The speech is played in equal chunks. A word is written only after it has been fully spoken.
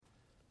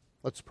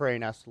Let's pray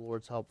and ask the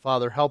Lord's help.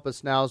 Father, help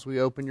us now as we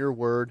open your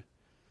word.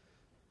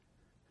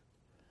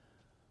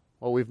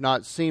 What we've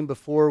not seen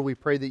before, we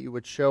pray that you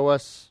would show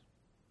us.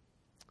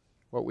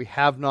 What we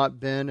have not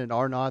been and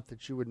are not,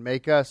 that you would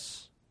make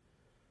us.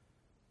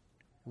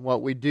 And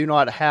what we do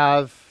not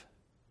have,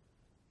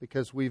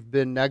 because we've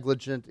been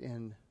negligent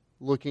in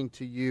looking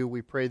to you,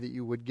 we pray that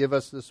you would give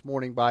us this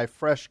morning by a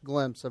fresh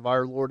glimpse of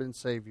our Lord and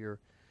Savior,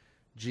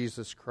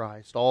 Jesus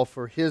Christ. All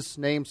for His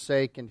name's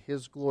sake and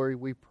His glory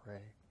we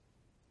pray.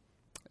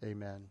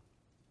 Amen.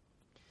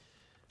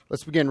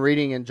 Let's begin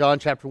reading in John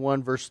chapter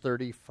 1, verse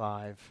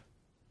 35.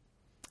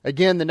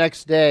 Again, the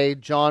next day,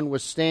 John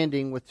was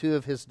standing with two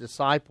of his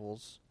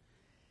disciples,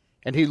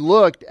 and he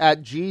looked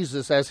at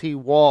Jesus as he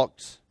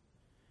walked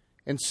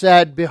and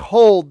said,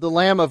 "Behold, the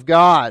Lamb of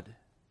God."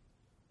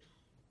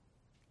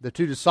 The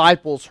two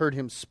disciples heard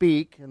him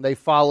speak, and they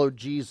followed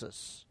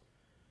Jesus.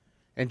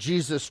 And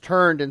Jesus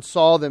turned and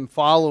saw them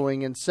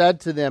following and said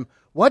to them,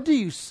 "What do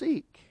you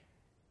seek?"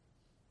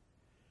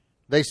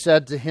 They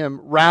said to him,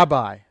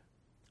 "Rabbi,"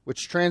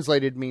 which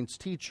translated means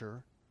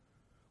teacher,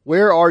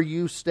 "where are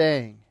you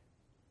staying?"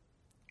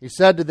 He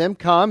said to them,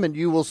 "Come and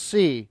you will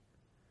see."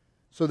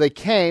 So they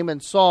came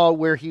and saw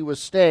where he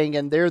was staying,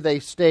 and there they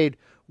stayed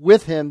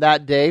with him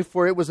that day,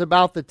 for it was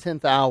about the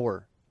 10th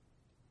hour.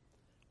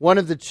 One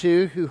of the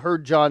two who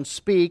heard John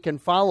speak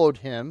and followed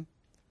him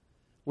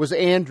was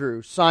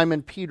Andrew,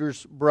 Simon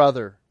Peter's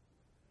brother.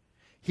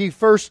 He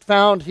first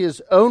found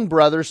his own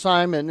brother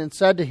Simon and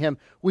said to him,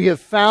 "We have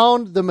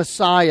found the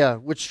Messiah,"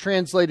 which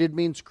translated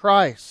means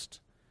Christ.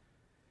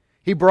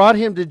 He brought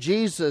him to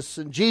Jesus,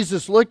 and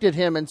Jesus looked at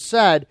him and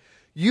said,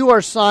 "You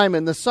are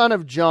Simon, the son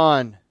of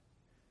John.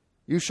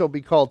 You shall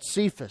be called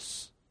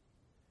Cephas,"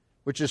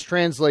 which is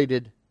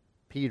translated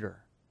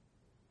Peter.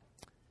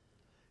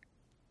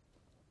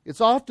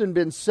 It's often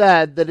been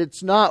said that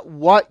it's not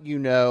what you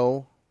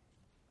know,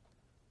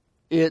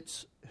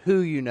 it's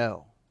who you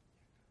know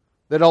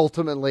that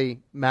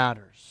ultimately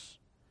matters.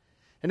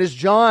 And as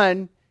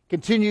John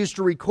continues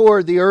to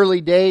record the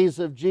early days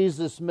of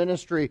Jesus'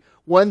 ministry,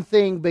 one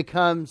thing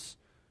becomes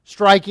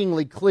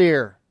strikingly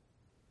clear: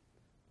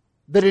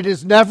 that it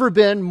has never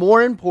been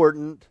more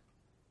important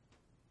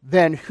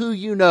than who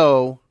you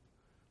know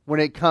when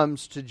it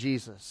comes to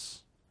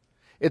Jesus.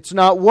 It's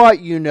not what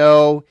you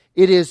know,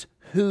 it is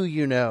who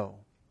you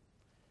know.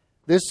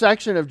 This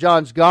section of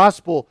John's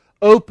Gospel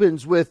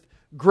opens with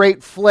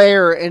great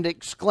flair and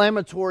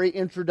exclamatory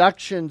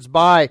introductions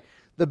by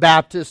the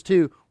Baptist,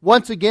 who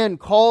once again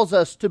calls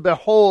us to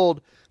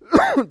behold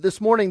this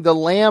morning the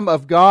Lamb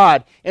of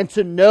God and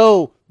to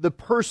know the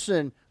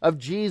person of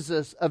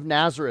Jesus of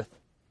Nazareth.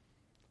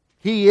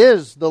 He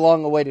is the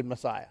long-awaited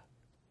Messiah.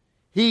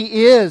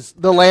 He is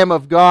the Lamb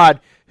of God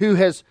who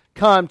has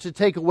come to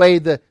take away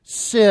the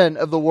sin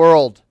of the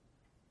world.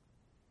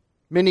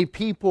 Many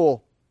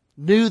people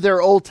knew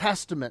their Old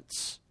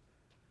Testaments.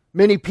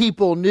 Many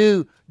people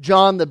knew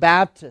John the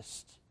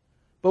Baptist.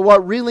 But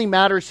what really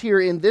matters here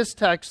in this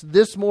text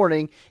this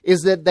morning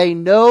is that they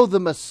know the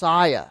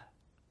Messiah.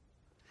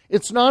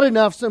 It's not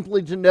enough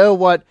simply to know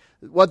what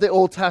the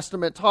Old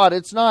Testament taught.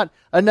 It's not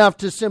enough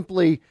to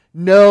simply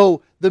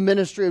know the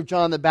ministry of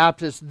John the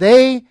Baptist.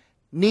 They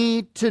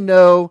need to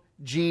know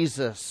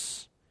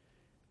Jesus.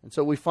 And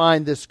so we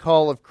find this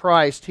call of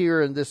Christ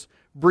here in this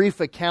brief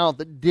account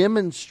that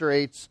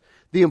demonstrates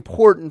the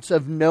importance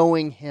of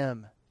knowing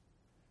Him.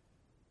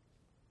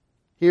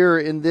 Here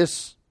in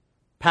this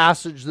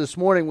passage this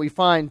morning, we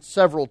find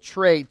several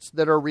traits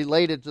that are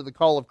related to the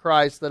call of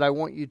Christ that I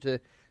want you to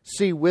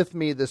see with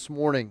me this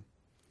morning.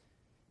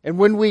 And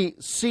when we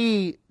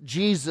see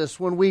Jesus,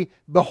 when we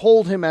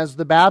behold Him as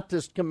the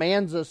Baptist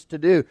commands us to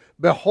do,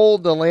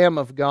 behold the Lamb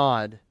of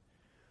God,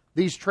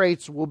 these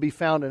traits will be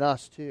found in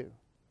us too.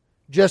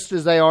 Just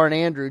as they are in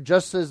Andrew,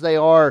 just as they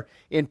are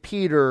in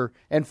Peter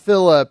and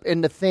Philip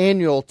and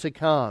Nathanael to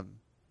come.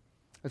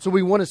 And so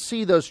we want to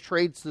see those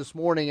traits this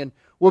morning, and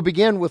we'll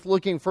begin with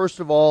looking first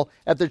of all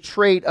at the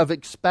trait of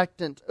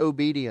expectant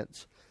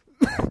obedience.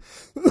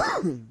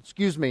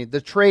 Excuse me,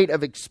 the trait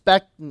of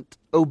expectant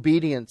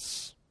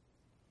obedience.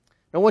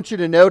 I want you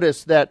to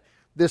notice that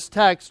this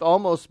text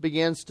almost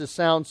begins to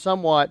sound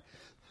somewhat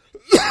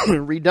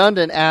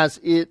redundant as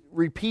it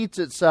repeats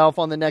itself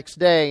on the next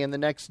day and the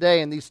next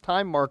day, and these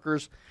time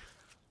markers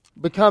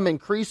become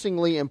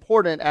increasingly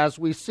important as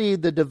we see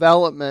the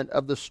development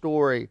of the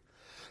story.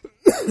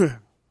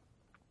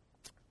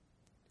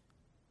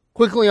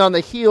 Quickly on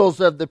the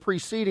heels of the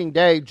preceding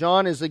day,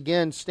 John is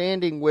again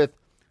standing with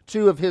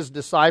two of his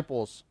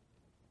disciples.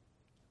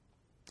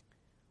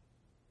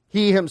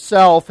 He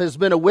himself has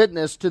been a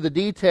witness to the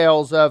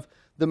details of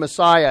the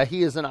Messiah.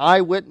 He is an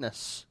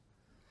eyewitness.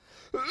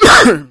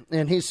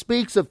 And he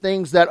speaks of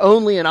things that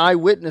only an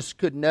eyewitness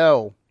could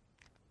know.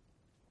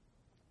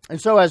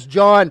 And so as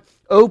John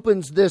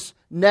opens this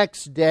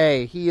next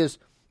day, he is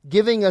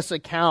giving us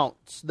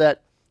accounts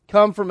that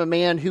come from a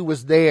man who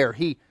was there.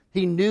 He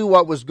knew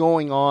what was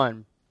going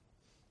on.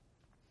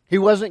 He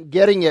wasn't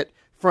getting it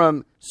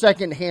from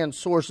secondhand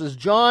sources.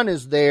 John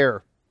is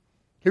there.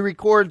 He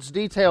records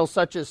details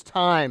such as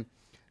time,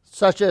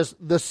 such as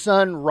the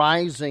sun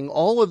rising,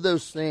 all of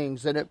those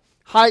things, and it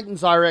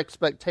heightens our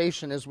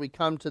expectation as we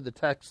come to the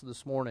text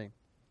this morning.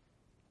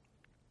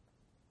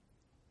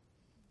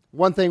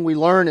 One thing we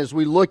learn as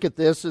we look at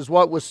this is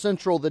what was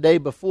central the day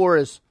before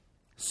is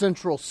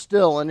central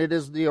still, and it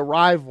is the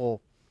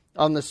arrival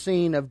on the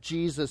scene of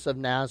Jesus of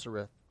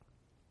Nazareth.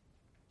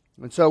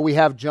 And so we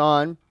have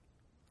John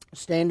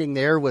standing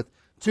there with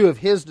two of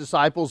his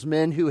disciples,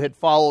 men who had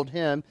followed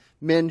him,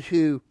 men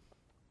who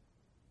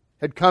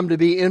had come to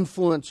be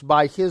influenced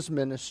by his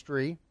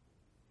ministry.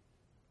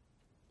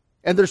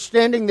 And they're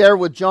standing there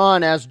with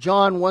John as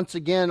John once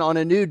again on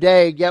a new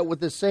day, yet with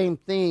the same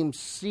theme,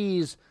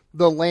 sees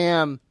the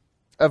Lamb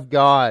of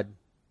God.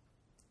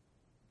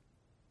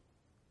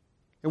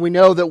 And we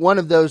know that one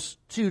of those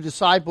two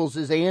disciples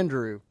is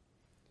Andrew.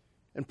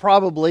 And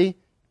probably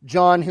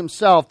John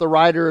himself, the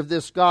writer of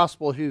this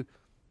gospel, who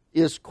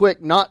is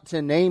quick not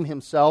to name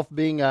himself,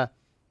 being a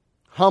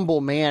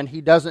humble man.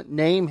 He doesn't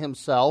name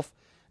himself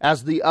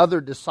as the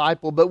other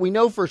disciple. But we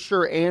know for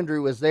sure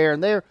Andrew is there.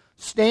 And they're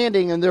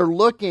standing and they're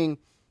looking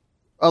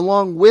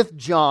along with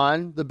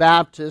John the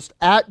Baptist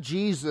at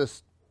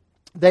Jesus.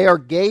 They are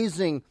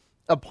gazing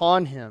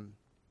upon him.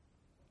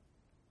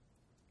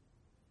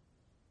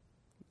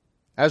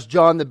 As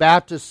John the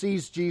Baptist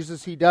sees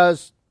Jesus, he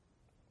does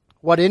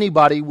what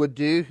anybody would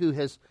do who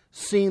has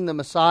seen the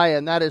Messiah,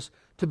 and that is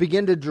to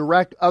begin to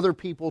direct other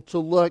people to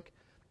look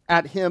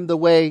at him the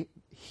way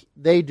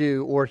they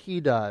do or he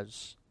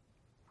does.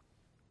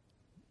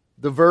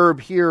 The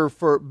verb here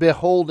for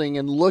beholding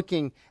and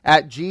looking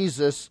at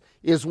Jesus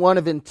is one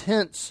of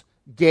intense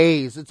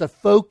gaze. It's a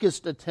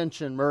focused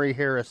attention, Murray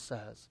Harris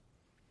says.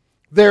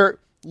 They're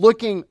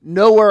looking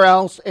nowhere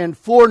else and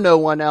for no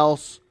one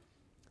else.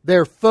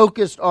 They're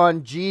focused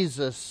on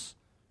Jesus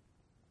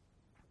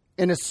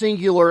in a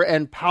singular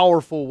and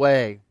powerful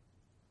way.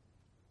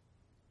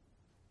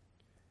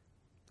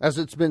 As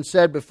it's been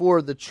said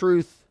before, the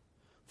truth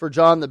for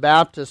John the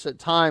Baptist at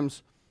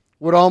times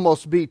would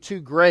almost be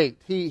too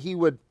great. He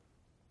would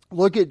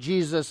look at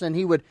Jesus and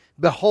he would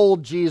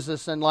behold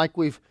Jesus, and like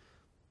we've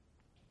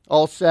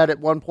all said at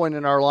one point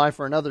in our life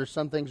or another,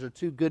 some things are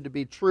too good to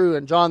be true.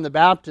 And John the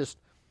Baptist,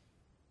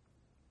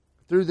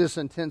 through this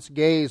intense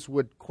gaze,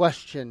 would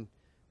question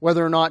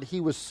whether or not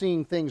he was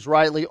seeing things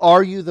rightly.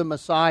 Are you the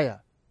Messiah?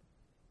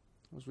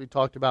 As we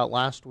talked about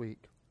last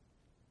week.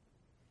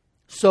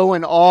 So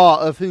in awe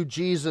of who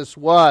Jesus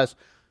was,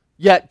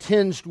 yet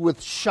tinged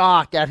with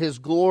shock at his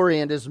glory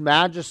and his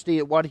majesty,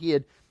 at what he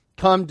had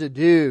come to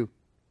do,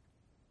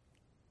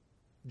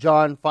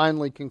 John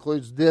finally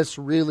concludes, this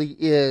really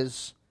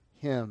is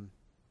him.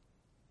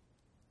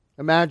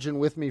 Imagine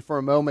with me for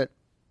a moment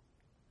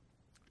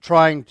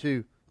trying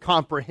to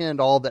comprehend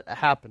all that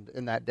happened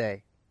in that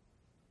day.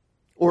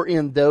 Or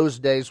in those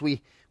days.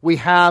 We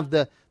have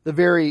the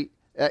very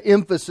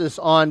emphasis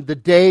on the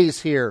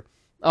days here.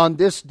 On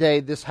this day,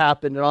 this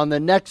happened. And on the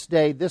next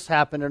day, this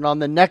happened. And on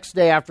the next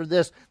day after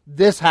this,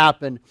 this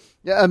happened.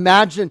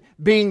 Imagine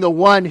being the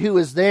one who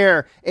is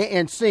there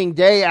and seeing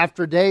day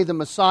after day the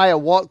Messiah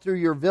walk through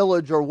your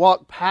village or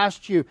walk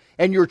past you.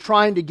 And you're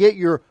trying to get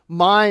your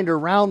mind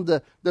around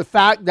the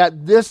fact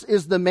that this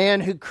is the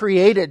man who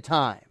created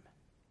time.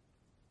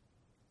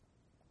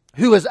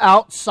 Who is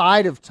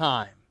outside of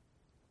time.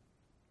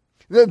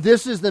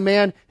 This is the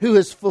man who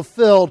has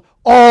fulfilled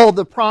all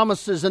the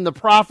promises and the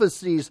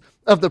prophecies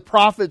of the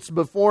prophets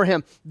before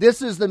him.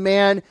 This is the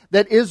man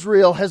that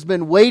Israel has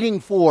been waiting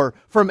for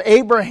from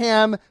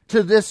Abraham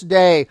to this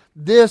day.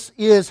 This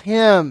is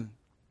him.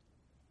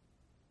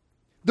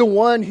 The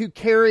one who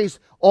carries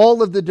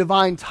all of the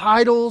divine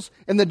titles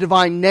and the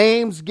divine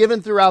names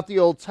given throughout the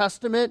Old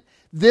Testament.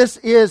 This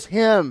is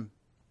him.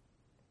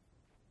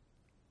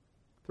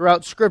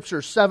 Throughout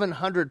Scripture,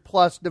 700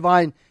 plus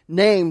divine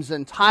names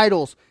and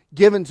titles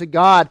given to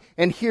God.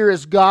 And here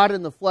is God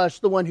in the flesh,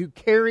 the one who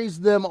carries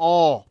them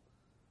all.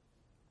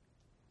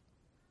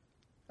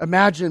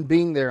 Imagine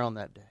being there on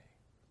that day.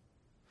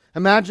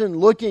 Imagine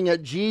looking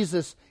at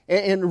Jesus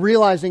and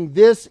realizing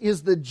this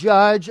is the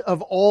judge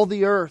of all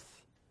the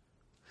earth.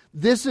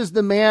 This is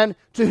the man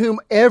to whom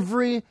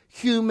every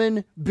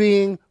human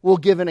being will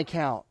give an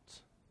account.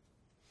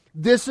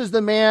 This is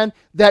the man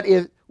that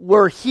if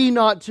were he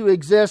not to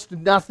exist,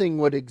 nothing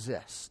would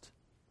exist.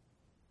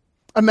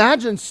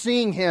 Imagine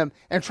seeing him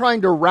and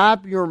trying to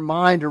wrap your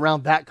mind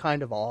around that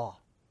kind of awe.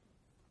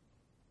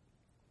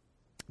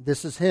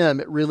 This is him.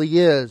 It really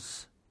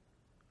is.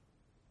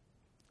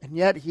 And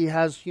yet he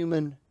has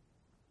human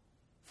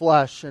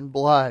flesh and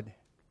blood.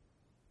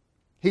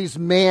 He's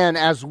man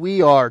as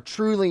we are,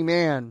 truly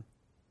man.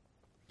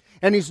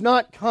 And he's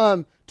not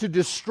come to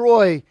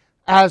destroy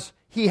as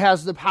he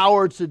has the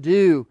power to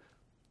do,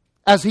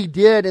 as he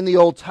did in the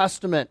Old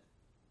Testament.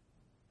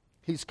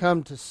 He's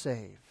come to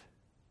save.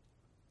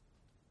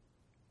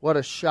 What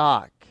a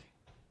shock.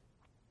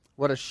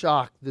 What a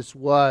shock this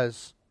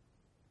was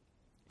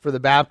for the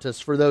Baptists,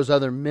 for those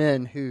other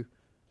men who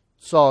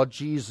saw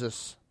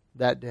Jesus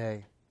that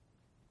day.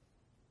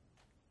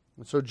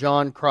 And so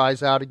John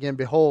cries out again,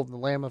 "Behold, the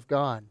Lamb of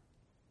God."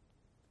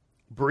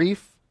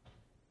 Brief,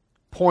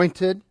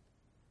 pointed,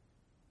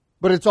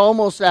 But it's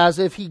almost as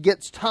if he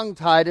gets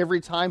tongue-tied every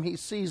time he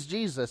sees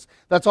Jesus.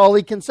 That's all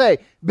he can say.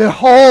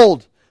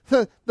 Behold,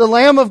 the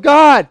Lamb of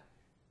God.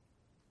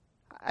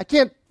 I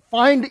can't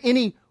find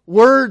any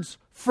words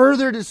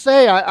further to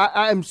say.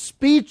 I'm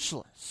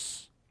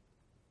speechless.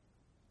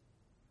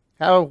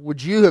 How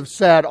would you have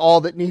said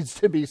all that needs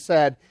to be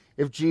said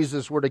if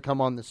Jesus were to come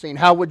on the scene?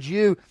 How would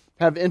you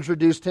have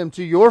introduced him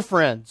to your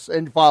friends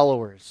and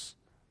followers?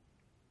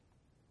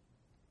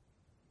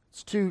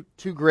 It's too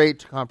great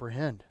to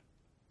comprehend.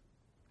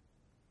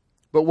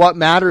 But what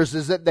matters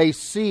is that they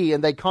see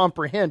and they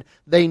comprehend.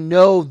 They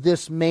know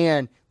this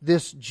man,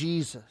 this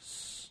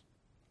Jesus.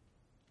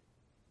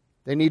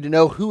 They need to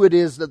know who it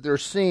is that they're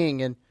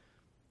seeing, and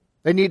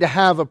they need to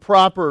have a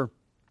proper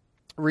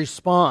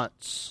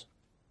response.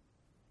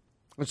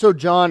 And so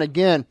John,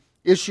 again,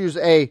 issues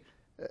an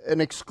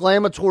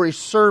exclamatory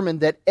sermon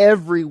that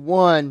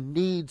everyone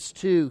needs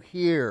to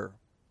hear.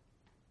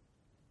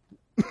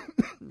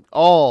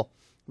 All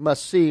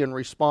must see and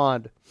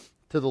respond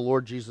to the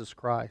Lord Jesus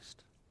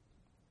Christ.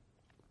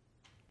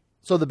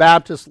 So the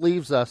Baptist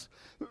leaves us,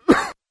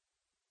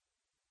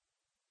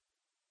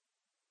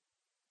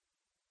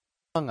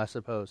 I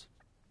suppose.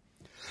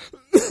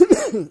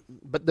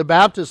 But the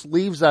Baptist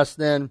leaves us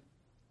then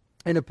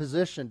in a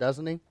position,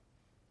 doesn't he,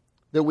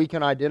 that we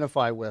can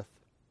identify with.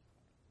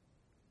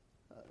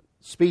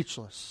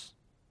 Speechless,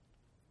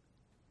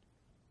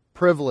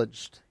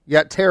 privileged,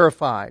 yet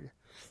terrified.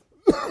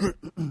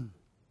 And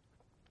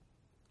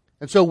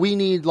so we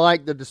need,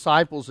 like the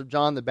disciples of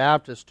John the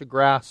Baptist, to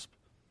grasp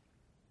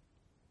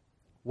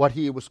what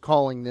he was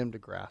calling them to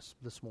grasp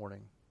this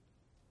morning.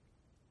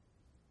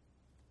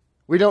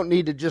 We don't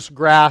need to just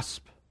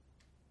grasp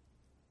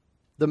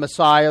the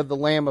Messiah, the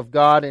Lamb of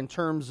God, in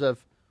terms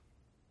of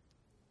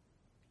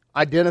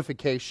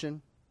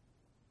identification.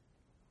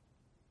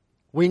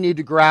 We need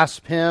to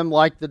grasp him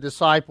like the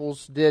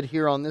disciples did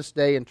here on this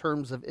day in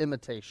terms of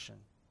imitation.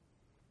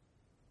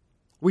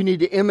 We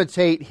need to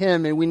imitate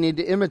him, and we need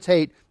to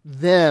imitate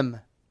them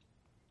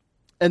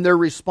and their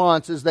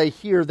response as they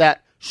hear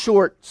that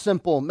short,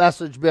 simple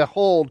message,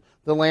 behold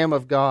the Lamb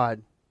of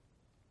God.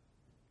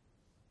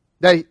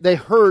 They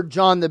heard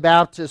John the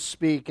Baptist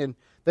speak, and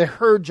they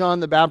heard John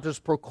the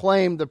Baptist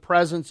proclaim the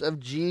presence of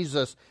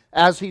Jesus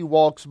as he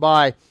walks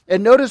by.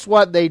 And notice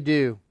what they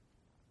do.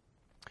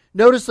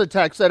 Notice the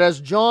text that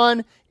as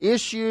John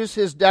issues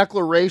his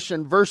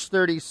declaration, verse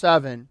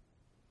 37,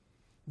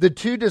 the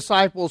two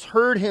disciples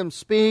heard him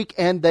speak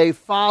and they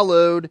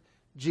followed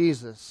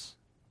Jesus.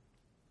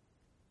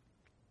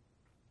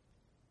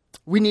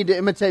 We need to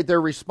imitate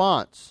their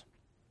response.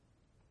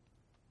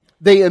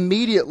 They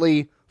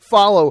immediately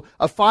follow.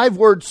 A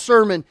 5-word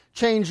sermon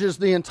changes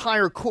the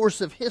entire course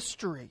of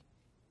history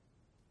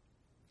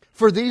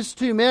for these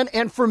two men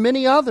and for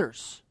many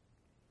others.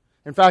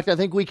 In fact, I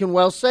think we can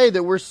well say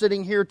that we're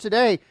sitting here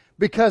today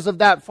because of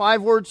that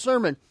 5-word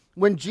sermon.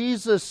 When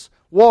Jesus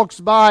walks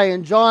by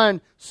and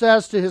John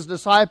says to his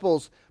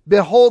disciples,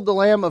 behold the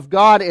Lamb of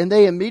God, and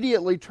they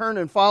immediately turn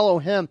and follow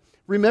him.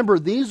 Remember,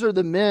 these are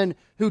the men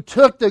who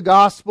took the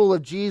gospel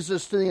of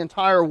Jesus to the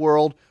entire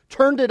world,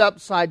 turned it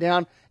upside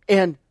down,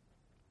 and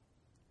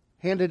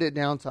handed it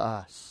down to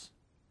us.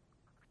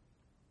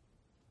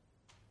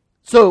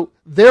 So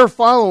their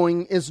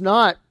following is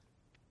not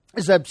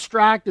as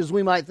abstract as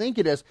we might think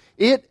it is.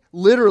 It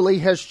literally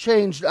has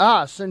changed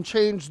us and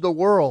changed the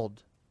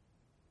world.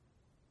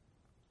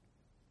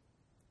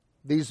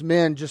 These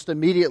men just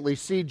immediately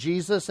see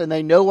Jesus and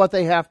they know what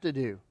they have to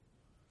do.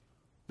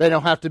 They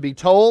don't have to be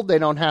told. They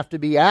don't have to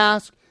be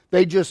asked.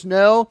 They just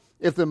know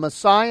if the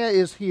Messiah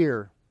is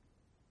here.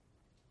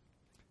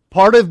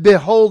 Part of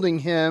beholding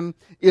him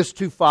is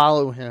to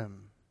follow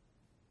him.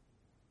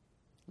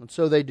 And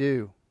so they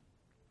do.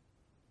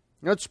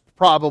 It's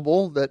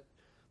probable that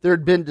there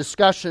had been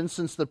discussion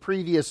since the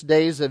previous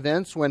day's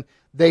events when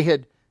they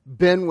had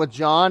been with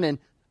John and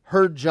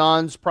heard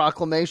John's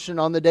proclamation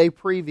on the day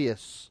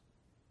previous.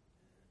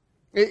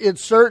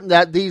 It's certain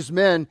that these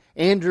men,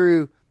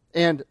 Andrew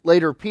and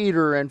later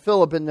Peter and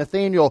Philip and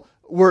Nathanael,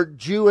 were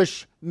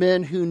Jewish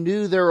men who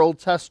knew their Old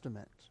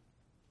Testament.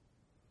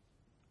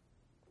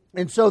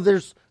 And so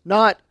there's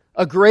not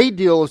a great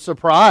deal of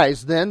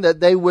surprise then that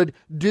they would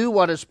do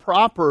what is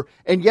proper,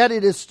 and yet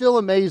it is still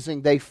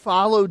amazing. They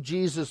followed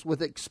Jesus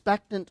with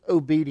expectant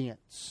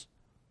obedience.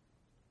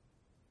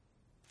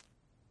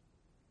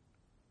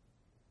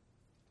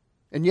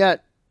 And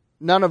yet,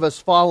 none of us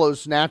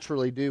follows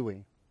naturally, do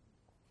we?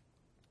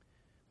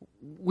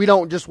 We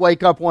don't just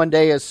wake up one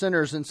day as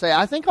sinners and say,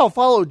 I think I'll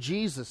follow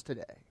Jesus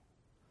today.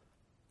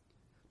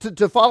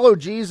 To follow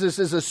Jesus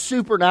is a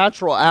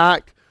supernatural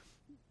act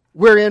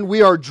wherein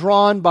we are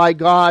drawn by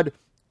God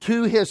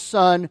to His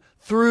Son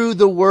through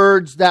the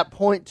words that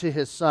point to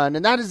His Son.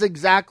 And that is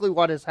exactly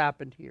what has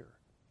happened here.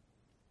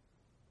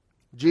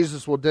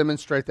 Jesus will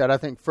demonstrate that, I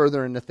think,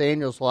 further in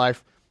Nathanael's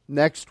life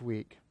next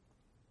week.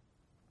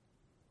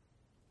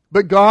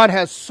 But God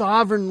has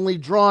sovereignly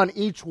drawn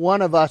each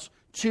one of us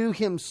to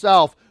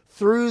Himself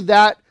through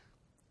that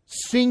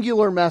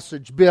singular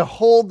message.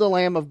 Behold the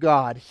Lamb of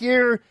God.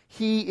 Here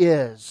He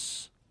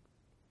is.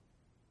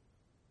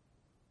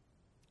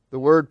 The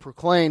word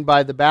proclaimed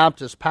by the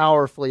Baptist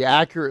powerfully,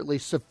 accurately,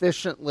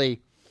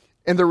 sufficiently,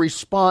 and the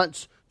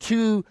response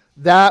to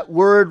that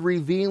word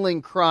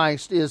revealing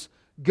Christ is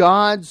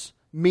God's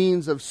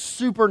means of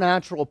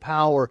supernatural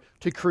power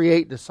to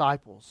create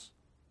disciples.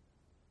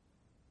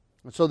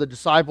 And so the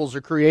disciples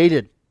are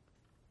created.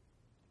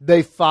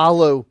 They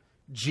follow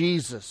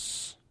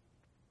Jesus.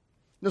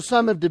 Now,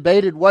 some have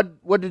debated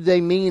what do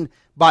they mean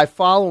by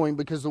following,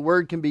 because the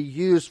word can be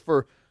used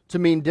to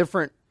mean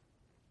different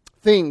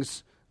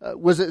things.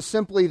 Was it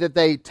simply that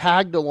they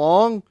tagged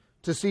along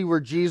to see where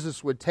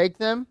Jesus would take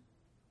them?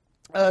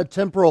 A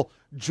temporal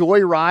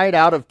joyride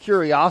out of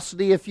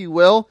curiosity, if you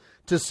will,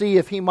 to see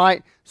if he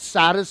might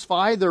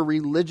satisfy their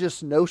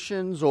religious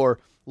notions or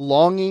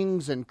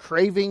longings and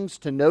cravings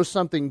to know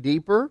something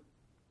deeper?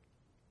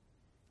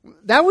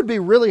 That would be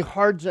really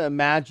hard to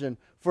imagine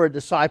for a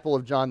disciple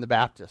of John the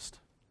Baptist.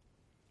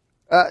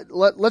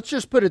 Let's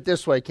just put it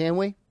this way, can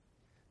we?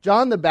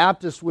 John the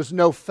Baptist was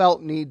no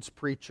felt needs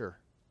preacher.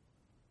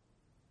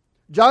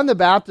 John the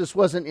Baptist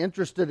wasn't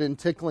interested in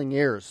tickling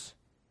ears.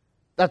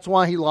 That's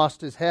why he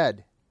lost his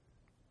head.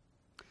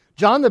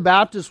 John the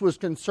Baptist was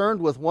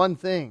concerned with one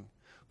thing: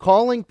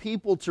 calling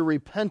people to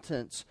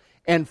repentance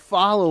and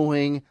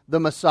following the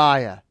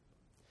Messiah.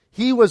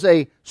 He was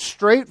a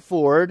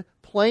straightforward,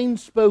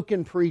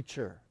 plain-spoken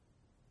preacher.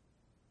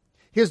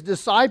 His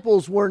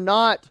disciples were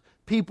not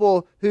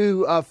people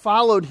who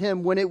followed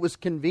him when it was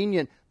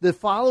convenient. The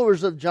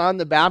followers of John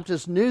the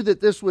Baptist knew that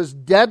this was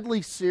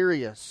deadly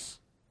serious.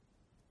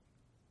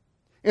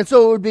 And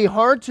so it would be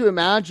hard to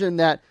imagine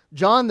that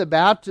John the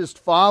Baptist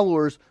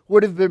followers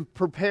would have been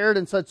prepared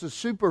in such a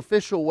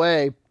superficial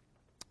way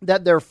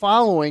that their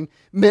following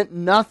meant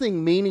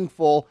nothing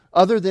meaningful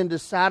other than to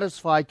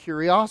satisfy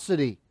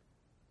curiosity.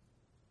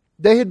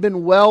 They had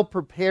been well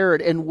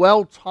prepared and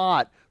well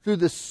taught through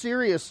the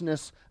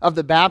seriousness of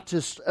the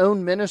Baptist's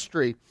own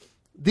ministry.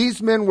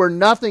 These men were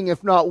nothing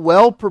if not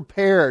well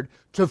prepared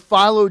to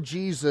follow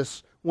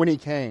Jesus when he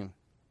came.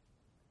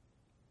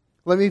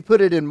 Let me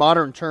put it in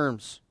modern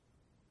terms.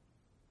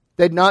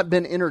 They'd not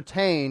been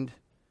entertained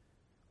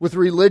with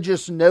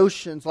religious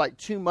notions like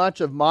too much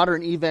of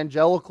modern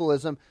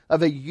evangelicalism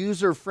of a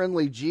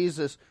user-friendly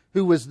Jesus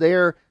who was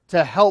there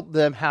to help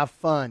them have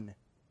fun.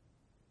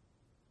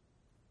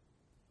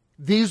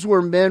 These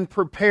were men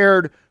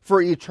prepared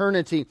for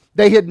eternity.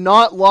 They had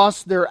not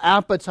lost their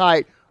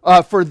appetite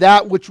for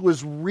that which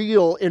was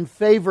real in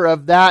favor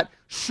of that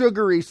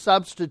sugary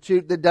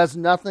substitute that does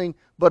nothing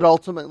but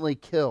ultimately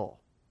kill.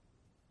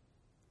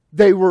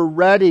 They were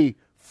ready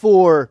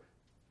for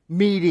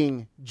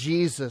meeting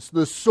Jesus.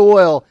 The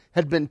soil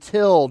had been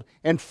tilled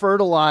and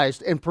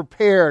fertilized and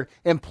prepared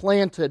and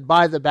planted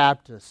by the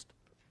Baptist.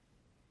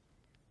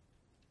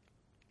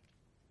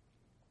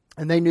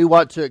 And they knew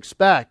what to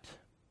expect.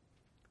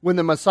 When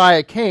the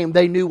Messiah came,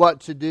 they knew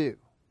what to do.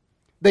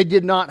 They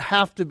did not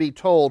have to be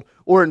told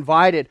or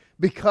invited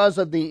because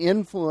of the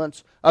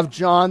influence of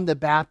John the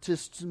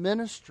Baptist's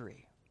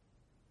ministry.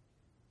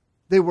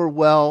 They were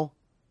well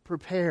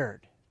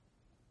prepared.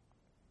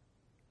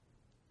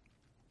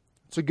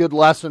 It's a good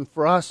lesson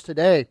for us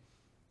today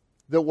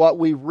that what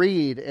we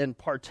read and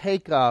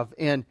partake of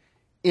and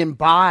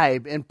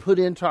imbibe and put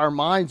into our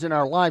minds and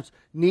our lives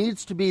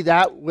needs to be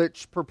that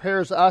which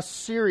prepares us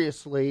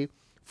seriously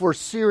for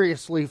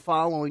seriously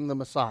following the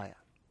Messiah.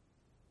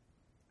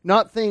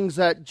 Not things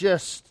that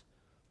just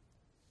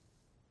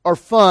are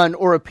fun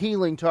or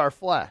appealing to our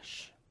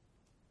flesh.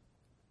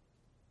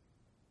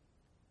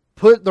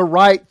 Put the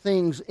right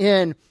things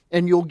in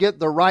and you'll get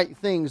the right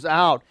things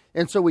out.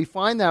 And so we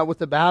find that with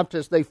the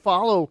Baptists, they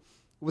follow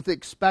with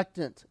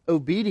expectant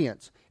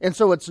obedience. And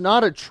so it's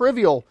not a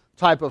trivial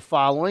type of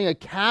following, a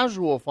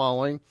casual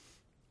following.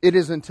 It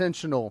is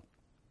intentional.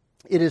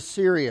 It is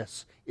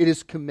serious. It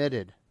is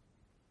committed.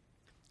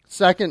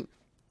 Second,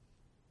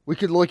 we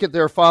could look at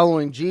their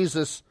following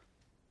Jesus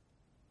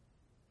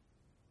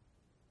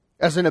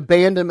as an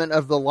abandonment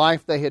of the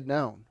life they had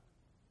known,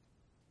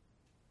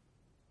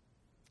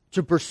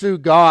 to pursue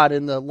God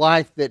in the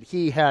life that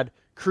He had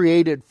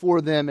created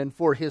for them and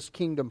for His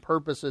kingdom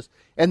purposes.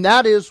 And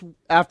that is,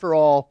 after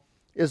all,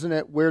 isn't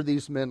it, where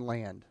these men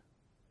land?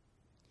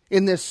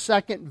 In this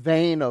second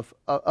vein of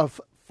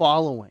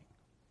following.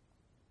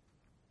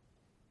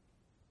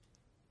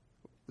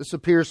 This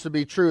appears to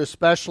be true,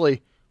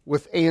 especially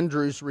with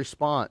Andrew's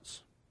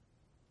response.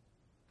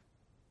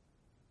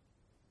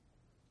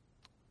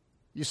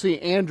 You see,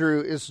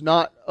 Andrew is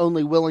not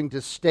only willing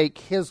to stake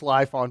his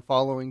life on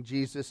following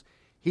Jesus,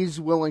 he's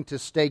willing to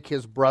stake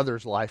his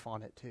brother's life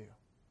on it too.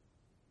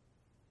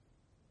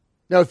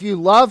 Now, if you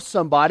love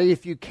somebody,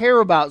 if you care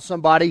about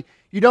somebody,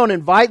 you don't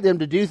invite them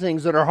to do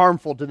things that are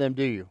harmful to them,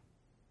 do you?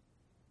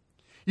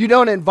 You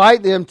don't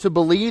invite them to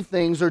believe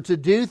things or to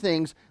do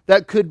things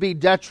that could be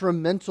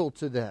detrimental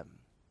to them.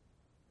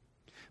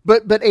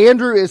 But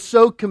Andrew is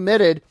so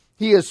committed,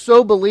 he is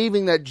so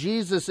believing that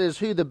Jesus is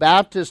who the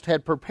Baptist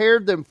had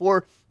prepared them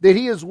for, that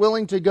he is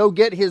willing to go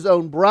get his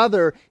own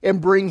brother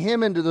and bring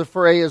him into the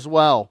fray as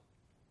well.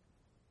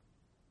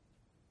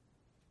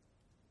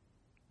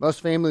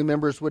 Most family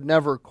members would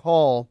never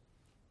call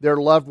their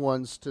loved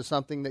ones to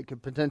something that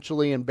could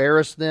potentially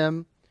embarrass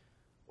them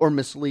or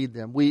mislead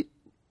them. We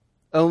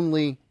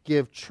only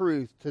give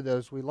truth to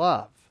those we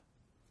love.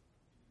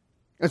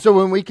 And so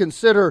when we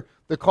consider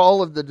the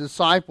call of the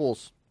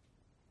disciples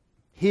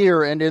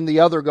here and in the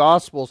other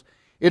Gospels,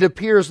 it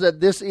appears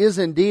that this is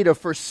indeed a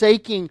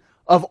forsaking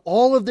of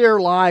all of their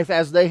life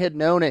as they had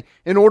known it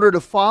in order to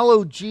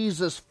follow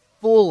Jesus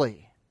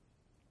fully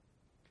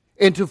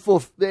and to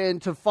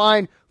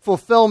find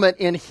fulfillment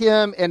in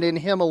Him and in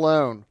Him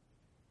alone.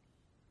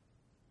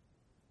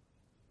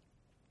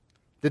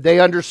 Did they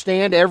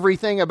understand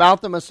everything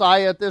about the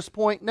Messiah at this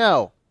point?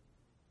 No.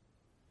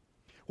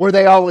 Were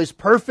they always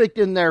perfect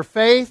in their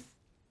faith?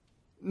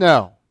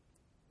 No.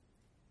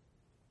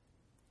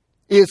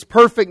 Is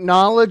perfect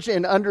knowledge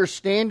and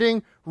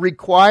understanding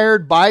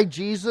required by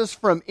Jesus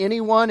from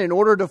anyone in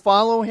order to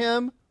follow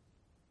Him?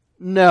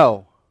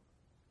 No.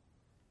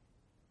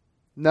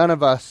 None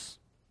of us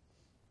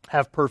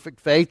have perfect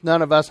faith.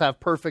 None of us have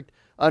perfect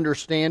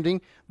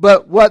understanding.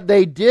 But what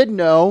they did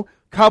know,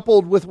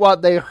 coupled with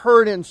what they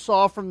heard and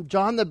saw from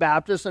John the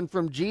Baptist and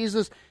from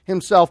Jesus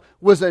Himself,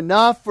 was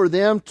enough for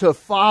them to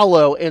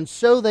follow. And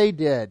so they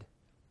did.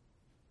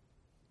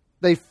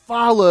 They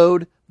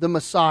followed the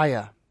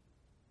Messiah.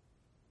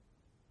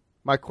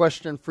 My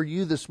question for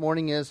you this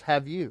morning is,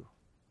 have you?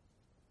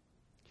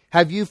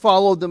 Have you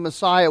followed the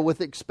Messiah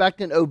with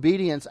expectant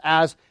obedience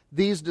as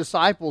these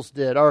disciples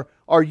did?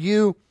 Are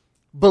you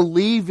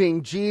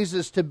believing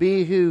Jesus to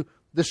be who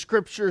the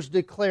Scriptures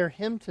declare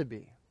Him to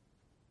be?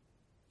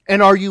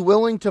 And are you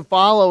willing to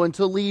follow and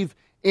to leave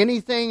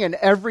anything and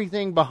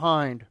everything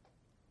behind?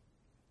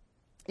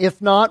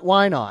 If not,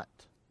 why not?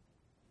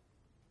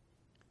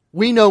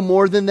 We know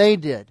more than they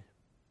did.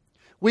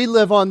 We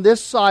live on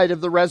this side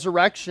of the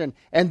resurrection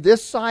and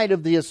this side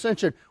of the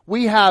ascension.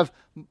 We have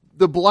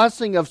the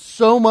blessing of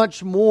so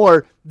much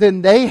more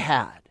than they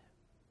had.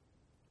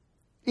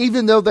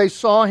 Even though they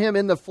saw Him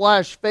in the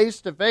flesh,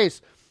 face to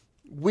face,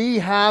 we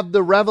have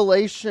the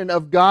revelation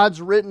of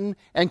God's written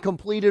and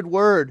completed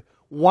Word.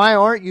 Why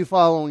aren't you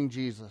following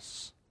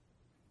Jesus?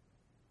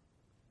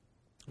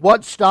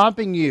 What's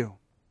stopping you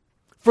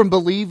from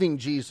believing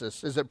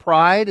Jesus? Is it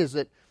pride? Is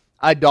it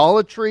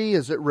idolatry?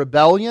 Is it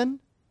rebellion?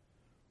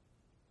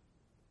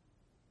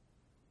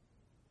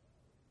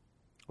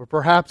 Or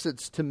perhaps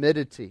it's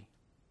timidity.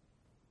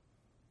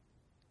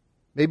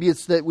 Maybe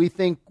it's that we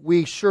think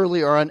we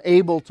surely are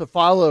unable to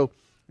follow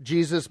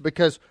Jesus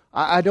because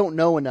I don't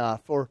know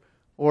enough,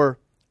 or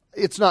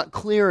it's not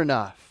clear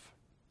enough.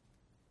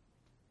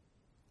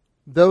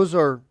 Those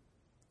are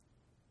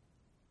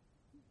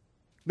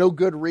no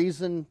good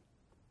reason,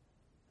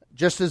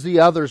 just as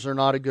the others are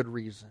not a good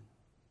reason.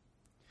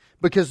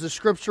 Because the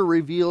Scripture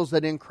reveals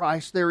that in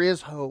Christ there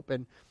is hope,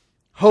 and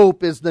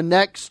hope is the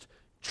next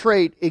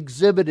trait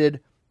exhibited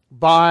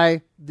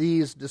by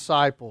these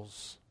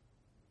disciples.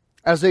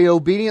 As they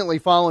obediently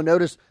follow,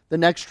 notice the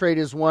next trait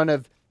is one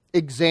of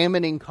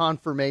examining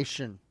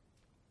confirmation.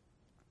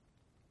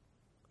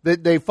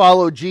 That they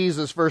followed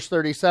Jesus, verse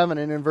 37,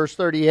 and in verse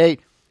 38,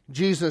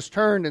 Jesus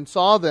turned and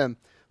saw them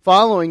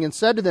following and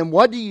said to them,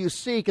 "What do you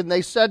seek?" And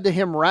they said to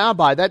Him,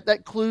 "Rabbi."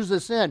 That clues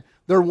us in.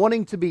 They're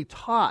wanting to be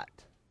taught.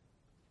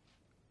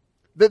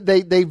 That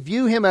they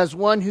view Him as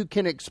one who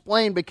can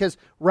explain, because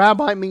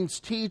rabbi means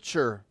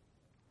teacher.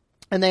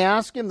 And they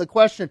ask Him the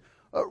question,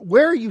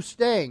 where are you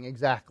staying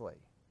exactly?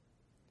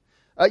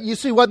 You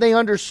see, what they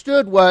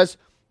understood was,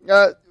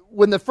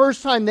 when the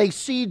first time they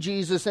see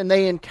Jesus and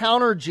they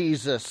encounter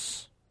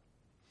Jesus,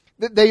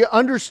 that they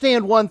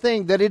understand one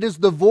thing, that it is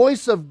the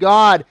voice of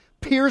God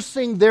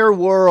piercing their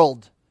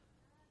world.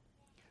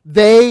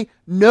 They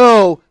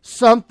know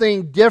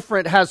something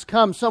different has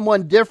come.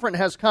 Someone different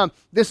has come.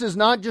 This is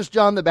not just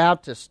John the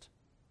Baptist.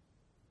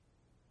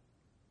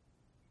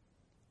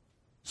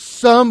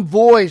 Some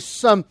voice,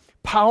 some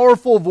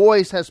powerful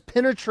voice has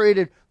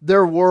penetrated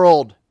their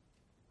world.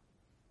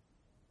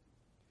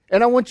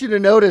 And I want you to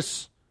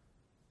notice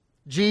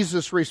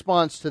Jesus'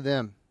 response to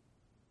them.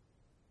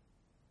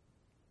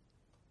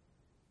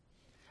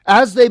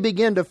 As they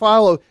begin to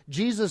follow,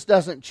 Jesus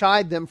doesn't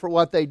chide them for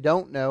what they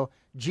don't know.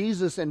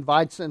 Jesus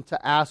invites them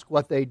to ask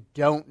what they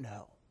don't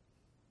know.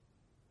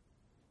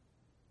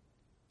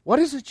 What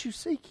is it you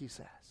seek, He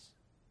says.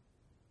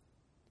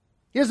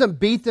 He doesn't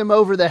beat them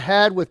over the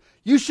head with,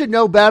 you should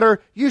know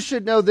better, you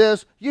should know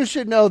this, you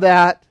should know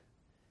that.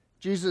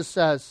 Jesus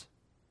says,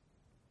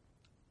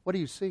 what do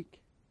you seek?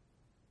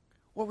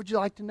 What would you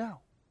like to know?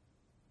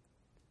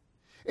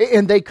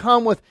 And they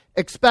come with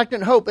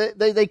expectant hope.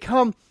 They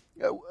come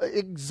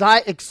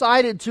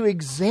excited to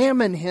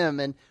examine Him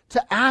and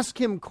to ask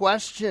Him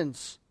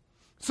questions.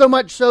 So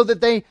much so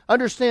that they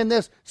understand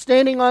this.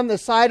 Standing on the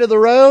side of the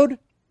road,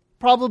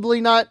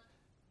 probably not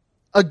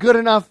a good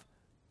enough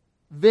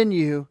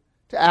venue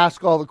to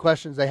ask all the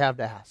questions they have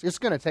to ask. It's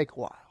going to take a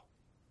while.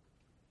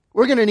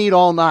 We're going to need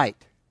all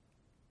night.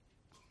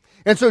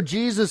 And so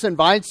Jesus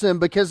invites them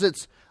because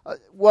it's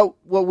what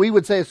we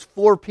would say is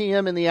 4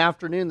 p.m. in the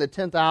afternoon, the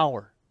 10th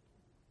hour.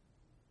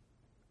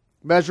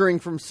 Measuring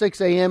from 6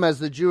 a.m. as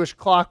the Jewish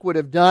clock would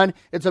have done,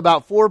 it's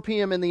about 4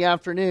 p.m. in the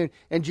afternoon.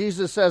 And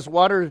Jesus says,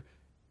 what are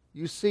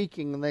you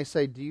seeking? And they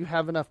say, do you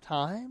have enough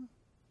time?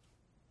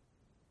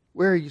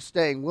 Where are you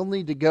staying? We'll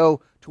need to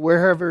go to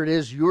wherever it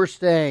is you're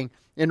staying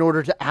in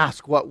order to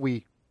ask what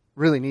we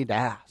really need to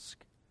ask.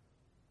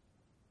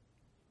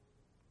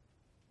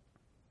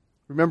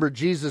 Remember,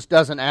 Jesus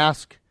doesn't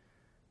ask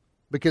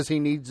because he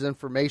needs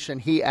information.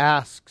 He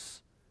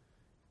asks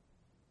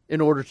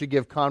in order to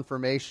give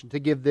confirmation, to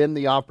give them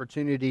the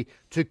opportunity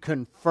to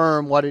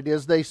confirm what it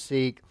is they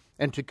seek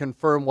and to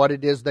confirm what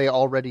it is they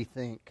already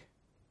think.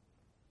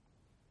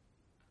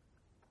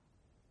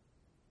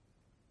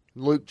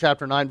 Luke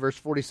chapter 9, verse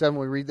 47,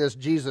 we read this,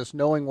 Jesus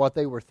knowing what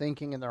they were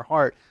thinking in their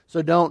heart.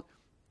 So don't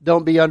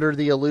be under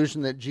the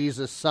illusion that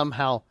Jesus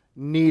somehow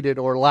needed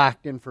or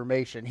lacked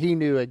information. He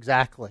knew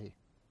exactly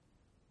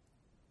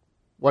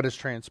what is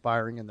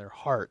transpiring in their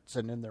hearts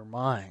and in their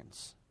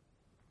minds.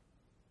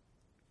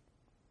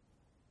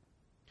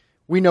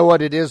 We know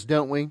what it is,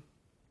 don't we?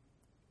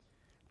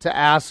 To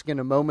ask in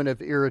a moment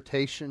of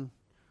irritation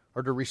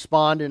or to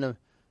respond in a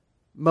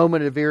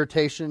moment of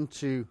irritation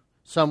to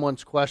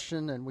someone's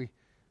question, and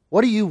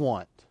what do you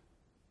want?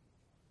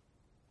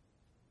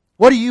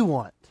 What do you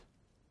want?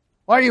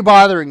 Why are you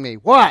bothering me?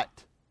 What?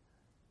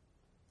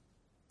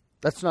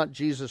 That's not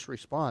Jesus'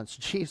 response.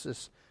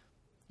 Jesus,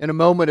 in a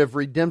moment of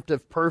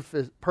redemptive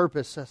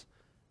purpose, says,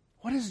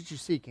 what is it you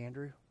seek,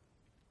 Andrew?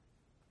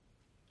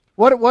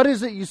 What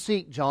is it you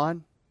seek,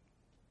 John?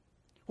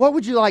 What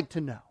would you like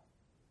to know?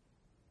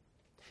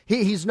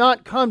 He's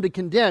not come to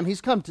condemn.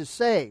 He's come to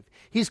save.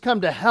 He's come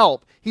to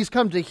help. He's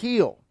come to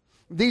heal.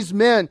 These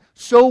men,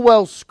 so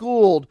well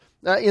schooled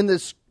in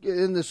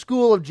the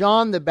school of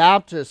John the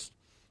Baptist,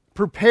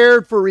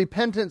 prepared for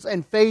repentance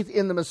and faith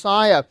in the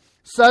Messiah,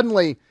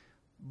 suddenly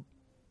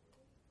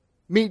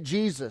meet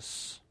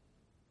Jesus.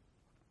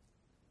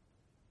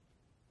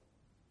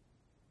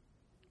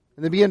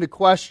 And they begin to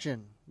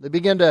question. They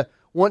begin to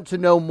want to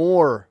know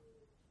more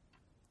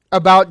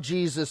about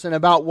Jesus and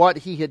about what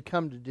he had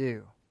come to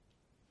do.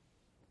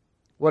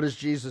 What does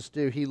Jesus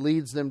do? He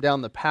leads them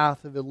down the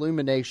path of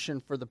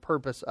illumination for the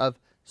purpose of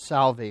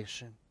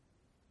salvation.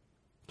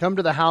 Come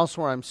to the house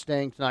where I'm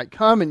staying tonight.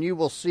 Come and you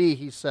will see,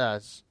 he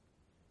says.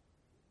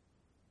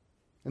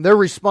 And their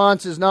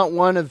response is not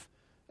one of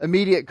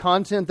immediate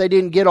content. They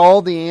didn't get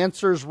all the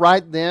answers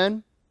right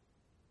then.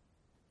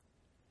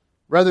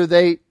 Rather,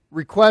 they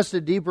request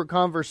a deeper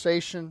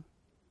conversation.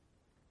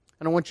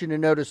 And I want you to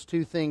notice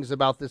two things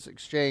about this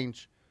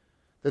exchange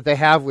that they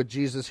have with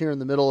Jesus here in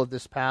the middle of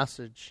this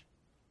passage.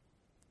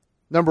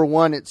 Number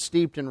one, it's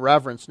steeped in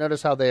reverence.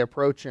 Notice how they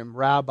approach him,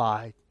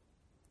 Rabbi. It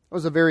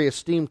was a very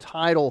esteemed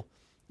title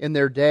in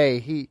their day.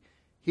 He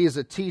is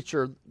a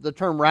teacher. The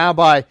term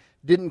rabbi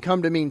didn't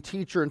come to mean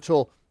teacher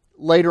until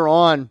later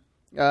on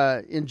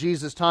in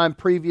Jesus' time.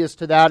 Previous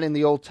to that, in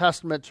the Old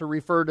Testament, to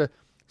refer to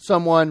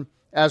someone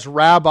as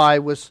rabbi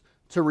was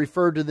to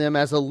refer to them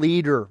as a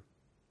leader,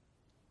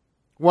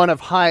 one of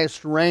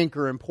highest rank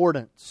or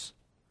importance.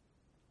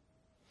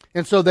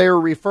 And so they are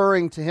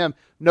referring to him,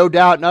 no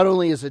doubt, not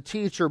only as a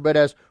teacher, but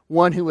as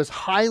one who is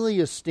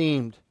highly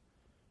esteemed.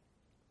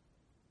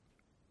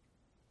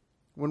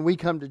 When we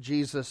come to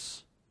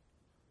Jesus,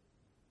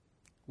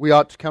 we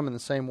ought to come in the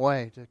same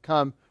way, to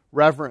come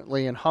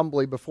reverently and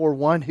humbly before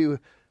one who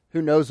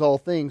knows all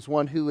things,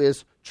 one who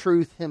is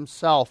truth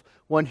himself,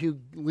 one who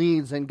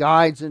leads and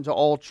guides into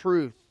all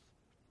truth,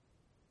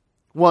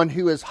 one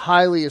who is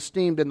highly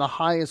esteemed in the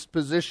highest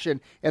position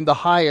and the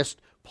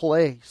highest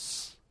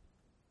place.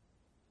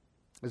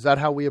 Is that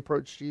how we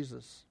approach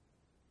Jesus?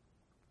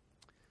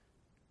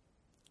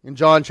 In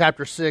John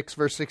chapter 6,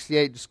 verse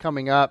 68, just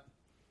coming up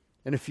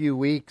in a few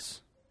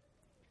weeks,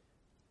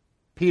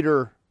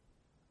 Peter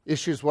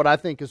issues what I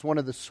think is one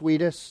of the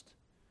sweetest,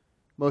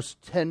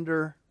 most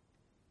tender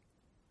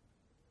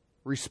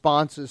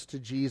responses to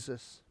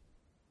Jesus.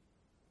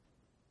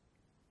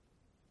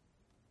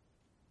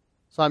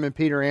 Simon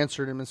Peter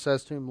answered him and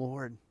says to him,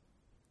 Lord,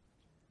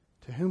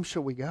 to whom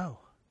shall we go?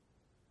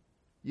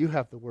 You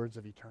have the words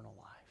of eternal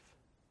life.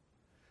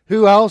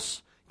 Who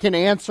else can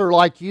answer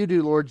like you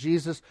do, Lord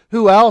Jesus?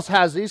 Who else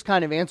has these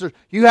kind of answers?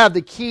 You have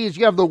the keys.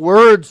 You have the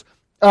words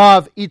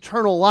of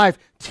eternal life.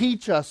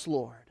 Teach us,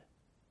 Lord.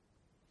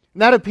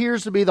 And that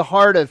appears to be the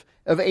heart of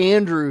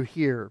Andrew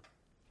here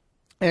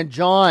and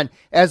John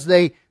as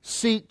they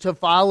seek to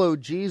follow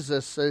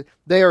Jesus.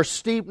 They are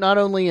steeped not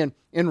only in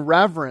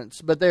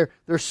reverence, but they're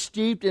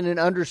steeped in an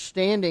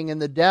understanding in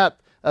the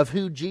depth of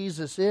who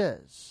Jesus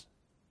is.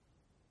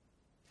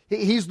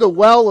 He's the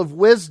well of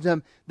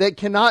wisdom that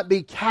cannot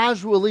be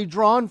casually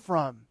drawn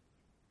from.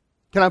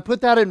 Can I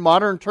put that in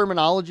modern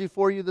terminology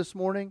for you this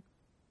morning?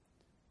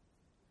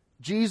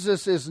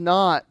 Jesus is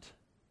not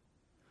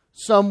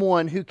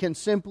someone who can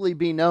simply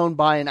be known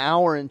by an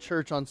hour in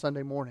church on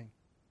Sunday morning.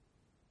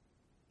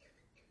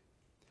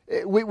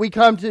 We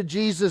come to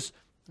Jesus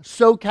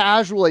so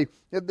casually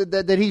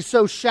that he's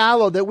so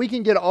shallow that we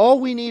can get all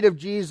we need of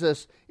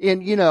Jesus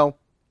in,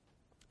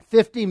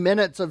 50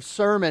 minutes of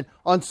sermon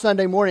on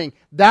Sunday morning.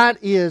 That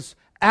is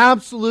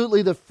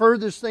absolutely the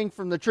furthest thing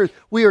from the truth.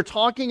 We are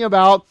talking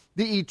about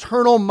the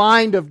eternal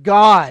mind of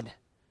God.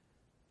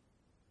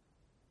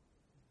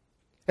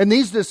 And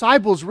these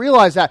disciples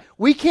realize that.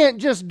 We can't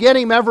just get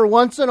Him every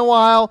once in a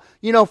while,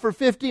 for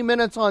 50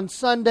 minutes on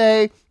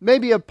Sunday,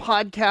 maybe a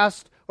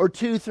podcast or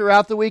two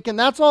throughout the week, and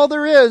that's all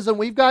there is, and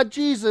we've got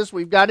Jesus,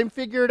 we've got Him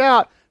figured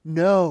out.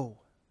 No.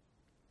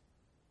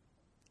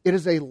 It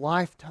is a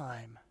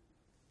lifetime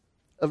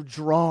of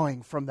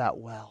drawing from that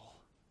well.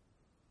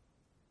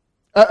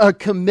 A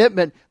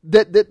commitment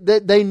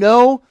that they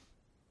know,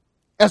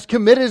 as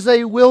committed as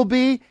they will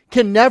be,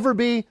 can never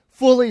be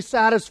fully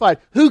satisfied.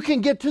 Who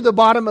can get to the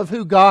bottom of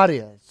who God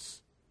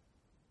is?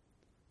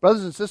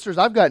 Brothers and sisters,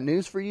 I've got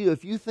news for you.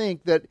 If you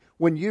think that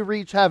when you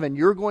reach heaven,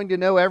 you're going to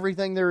know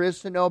everything there is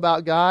to know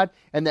about God,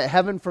 and that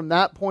heaven from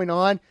that point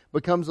on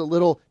becomes a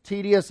little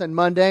tedious and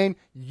mundane,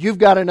 you've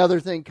got another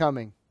thing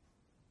coming.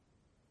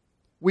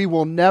 We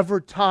will never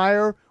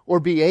tire or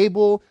be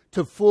able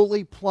to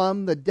fully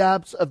plumb the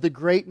depths of the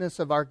greatness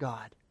of our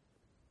God.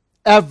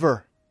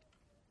 Ever.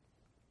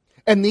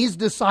 And these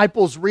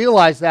disciples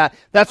realize that.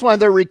 That's why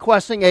they're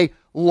requesting a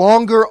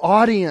longer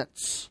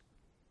audience.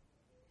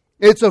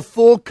 It's a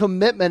full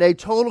commitment, a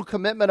total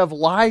commitment of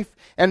life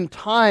and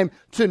time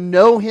to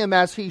know Him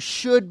as He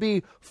should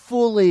be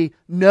fully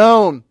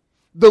known.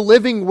 The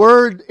living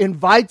Word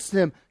invites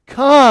them,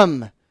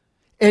 come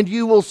and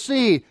you will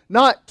see.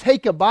 Not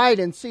take a bite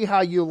and see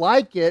how you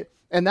like it,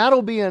 and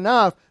that'll be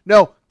enough.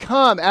 No,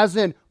 come, as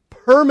in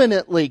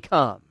permanently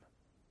come.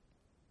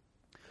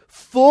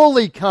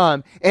 Fully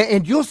come,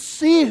 and you'll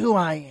see who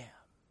I am.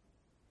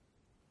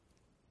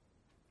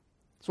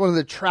 It's one of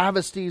the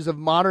travesties of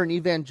modern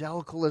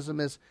evangelicalism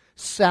is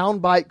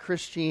soundbite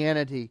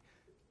Christianity.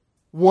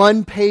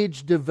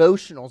 One-page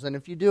devotionals. And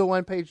if you do a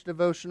one-page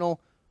devotional,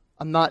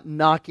 I'm not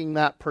knocking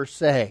that per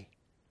se.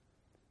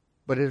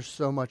 But there's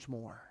so much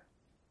more.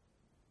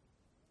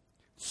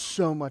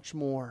 So much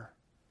more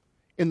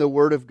in the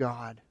Word of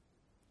God.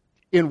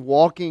 In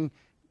walking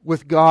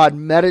with God,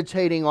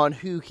 meditating on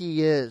who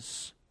He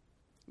is.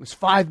 Was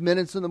 5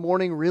 minutes in the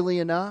morning really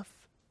enough?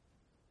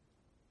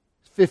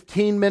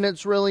 15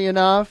 minutes really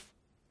enough?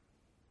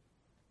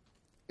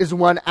 Is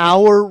 1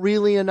 hour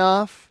really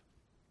enough?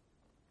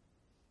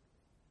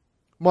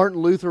 Martin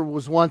Luther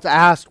was once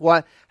asked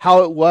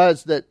how it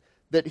was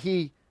that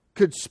he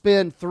could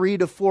spend 3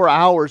 to 4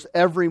 hours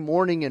every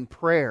morning in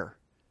prayer,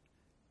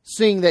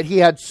 seeing that he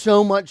had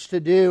so much to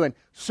do and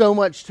so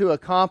much to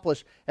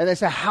accomplish. And they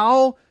said,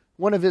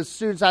 one of his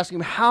students asked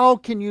him, how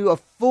can you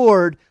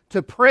afford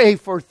to pray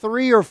for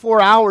 3 or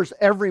 4 hours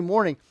every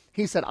morning?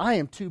 He said, I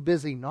am too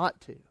busy not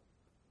to.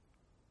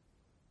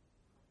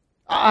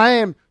 I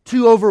am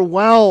too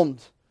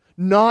overwhelmed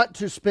not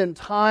to spend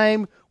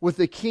time with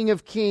the King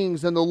of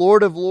Kings and the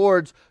Lord of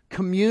Lords,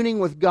 communing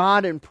with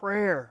God in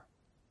prayer.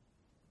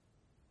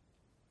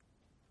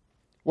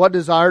 What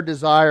does our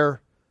desire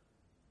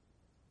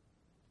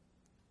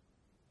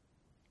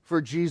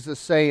for Jesus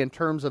say in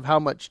terms of how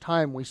much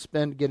time we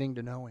spend getting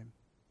to know Him?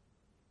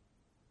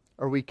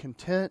 Are we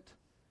content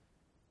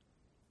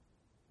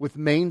with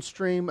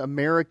mainstream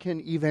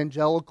American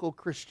evangelical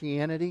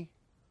Christianity?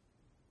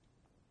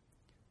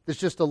 There's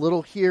just a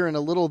little here and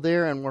a little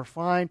there and we're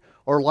fine?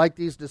 Or like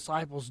these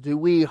disciples, do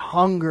we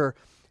hunger?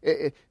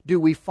 Do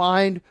we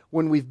find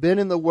when we've been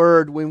in the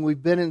Word, when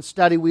we've been in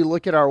study, we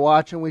look at our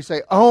watch and we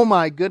say, oh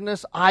my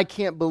goodness, I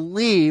can't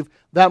believe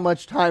that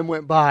much time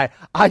went by.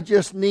 I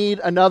just need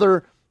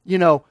another,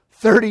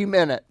 30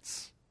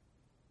 minutes.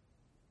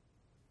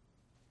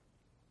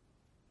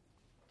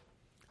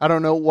 I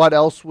don't know what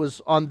else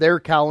was on their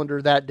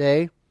calendar that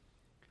day.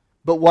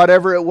 But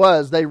whatever it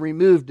was, they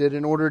removed it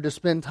in order to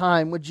spend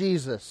time with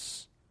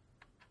Jesus.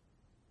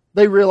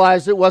 They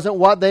realized it wasn't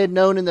what they had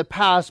known in the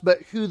past,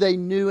 but who they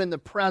knew in the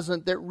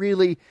present that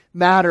really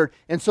mattered.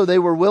 And so they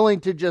were willing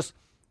to just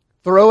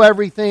throw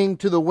everything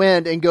to the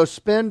wind and go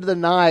spend the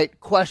night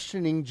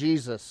questioning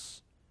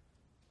Jesus.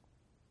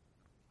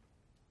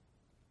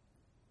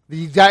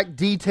 The exact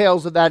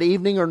details of that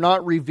evening are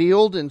not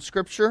revealed in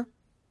Scripture,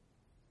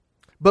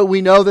 but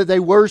we know that they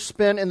were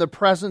spent in the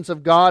presence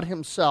of God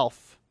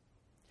Himself.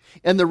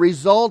 And the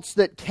results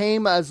that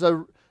came as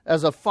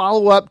a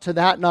follow-up to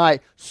that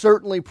night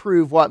certainly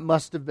prove what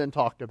must have been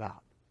talked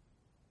about.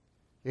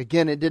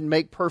 Again, it didn't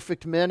make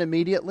perfect men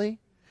immediately.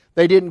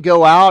 They didn't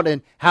go out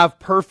and have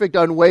perfect,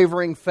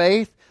 unwavering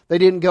faith. They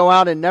didn't go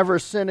out and never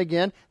sin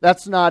again.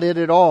 That's not it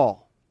at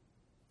all.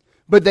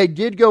 But they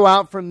did go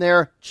out from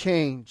there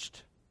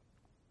changed,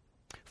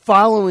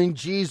 following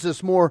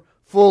Jesus more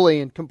fully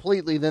and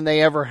completely than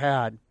they ever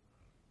had.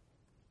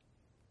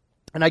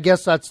 And I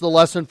guess that's the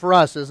lesson for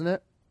us, isn't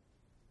it?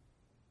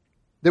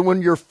 That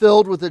when you're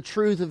filled with the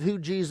truth of who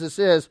Jesus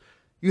is,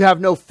 you have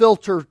no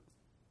filter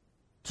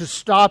to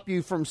stop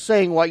you from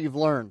saying what you've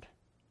learned.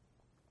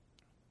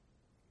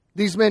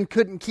 These men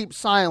couldn't keep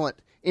silent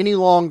any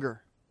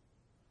longer.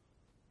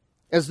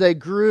 As they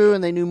grew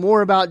and they knew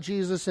more about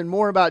Jesus and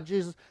more about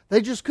Jesus,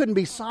 they just couldn't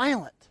be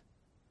silent.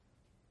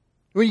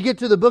 When you get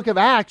to the book of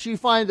Acts, you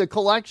find a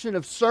collection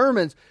of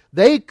sermons.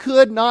 They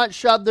could not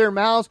shut their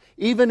mouths,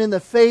 even in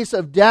the face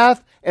of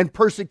death and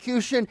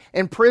persecution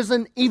and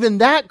prison. Even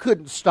that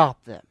couldn't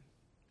stop them.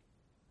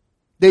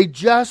 They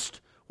just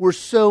were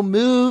so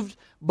moved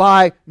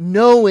by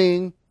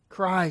knowing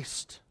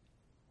Christ.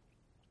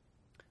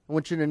 I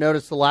want you to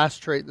notice the last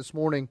trait this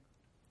morning,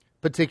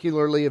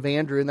 particularly of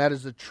Andrew, and that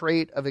is the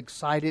trait of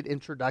excited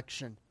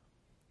introduction.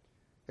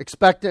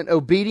 Expectant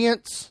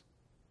obedience,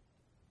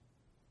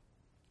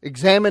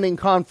 examining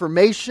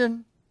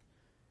confirmation,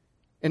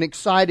 and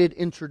excited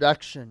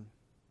introduction.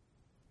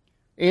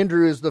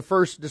 Andrew is the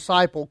first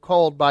disciple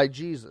called by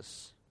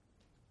Jesus.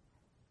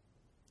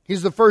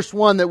 He's the first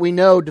one that we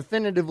know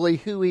definitively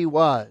who he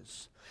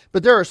was.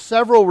 But there are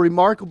several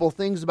remarkable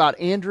things about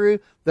Andrew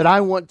that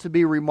I want to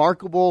be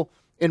remarkable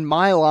in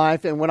my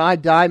life, and when I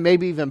die,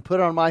 maybe even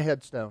put on my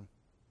headstone.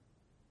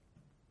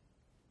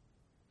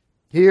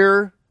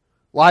 Here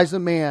lies a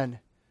man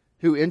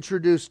who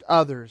introduced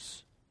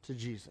others to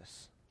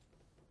Jesus.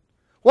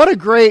 What a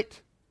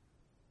great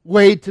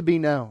way to be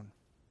known.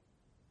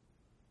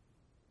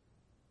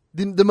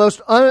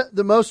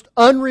 The most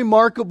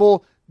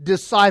unremarkable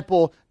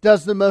disciple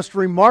does the most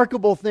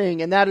remarkable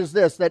thing, and that is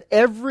this, that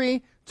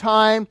every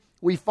time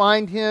we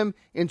find him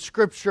in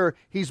Scripture,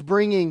 he's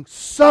bringing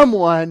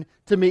someone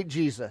to meet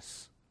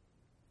Jesus.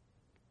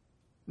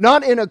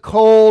 Not in a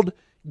cold,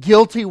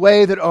 guilty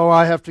way that, oh,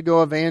 I have to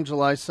go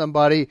evangelize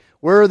somebody.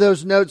 Where are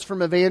those notes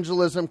from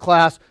evangelism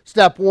class?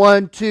 Step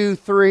 1, 2,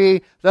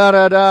 3,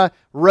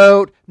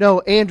 wrote.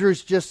 No,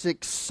 Andrew's just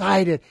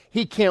excited.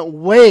 He can't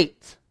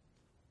wait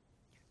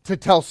to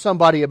tell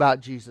somebody about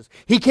Jesus.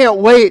 He can't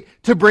wait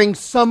to bring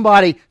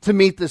somebody to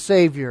meet the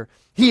Savior.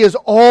 He is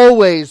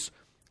always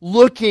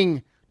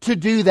looking to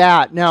do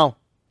that. Now,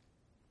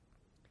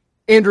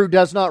 Andrew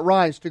does not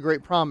rise to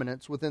great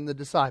prominence within the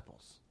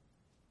disciples.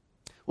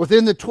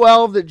 Within the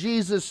 12 that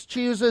Jesus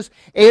chooses,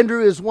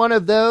 Andrew is one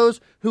of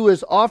those who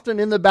is often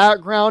in the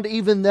background,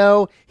 even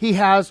though he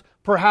has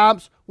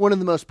perhaps one of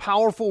the most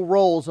powerful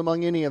roles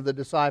among any of the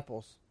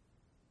disciples.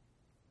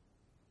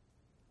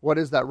 What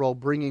is that role?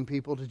 Bringing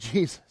people to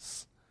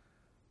Jesus.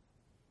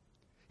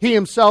 He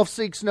himself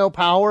seeks no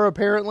power,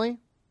 apparently.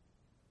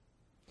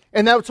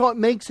 And that's what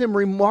makes him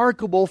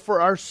remarkable for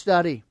our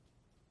study.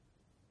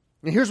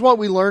 And here's what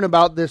we learn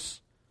about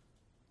this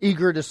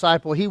eager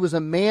disciple. He was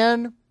a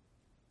man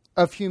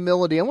of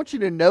humility. I want you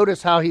to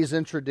notice how he's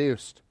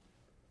introduced.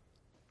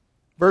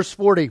 Verse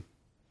 40.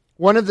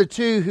 One of the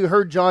two who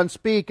heard John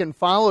speak and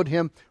followed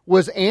him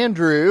was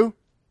Andrew.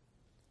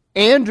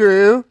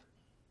 Andrew,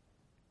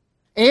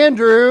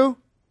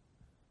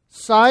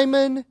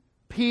 Simon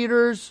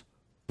Peter's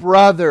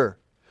brother.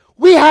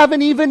 We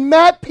haven't even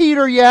met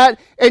Peter yet,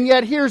 and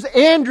yet here's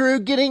Andrew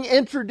getting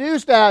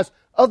introduced as,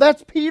 oh,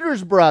 that's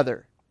Peter's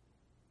brother.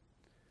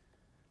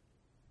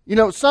 You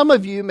know, some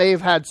of you may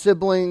have had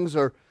siblings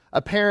or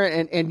a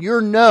parent, and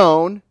you're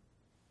known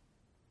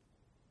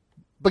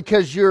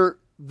because you're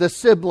the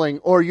sibling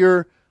or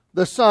you're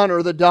the son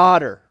or the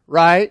daughter,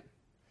 right?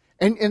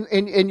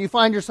 And you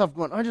find yourself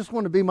going, I just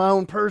want to be my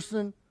own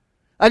person.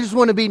 I just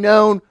want to be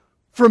known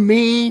for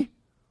me.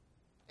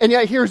 And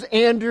yet here's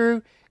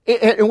Andrew,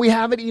 and we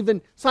haven't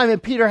even, Simon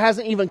Peter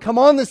hasn't even come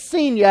on the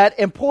scene yet,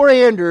 and poor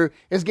Andrew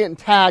is getting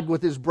tagged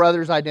with his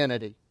brother's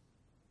identity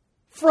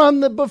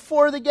from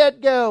before the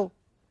get-go.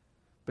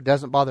 But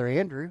doesn't bother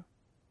Andrew.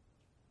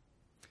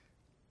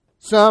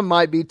 Some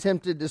might be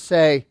tempted to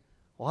say,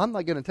 well, I'm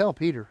not going to tell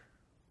Peter.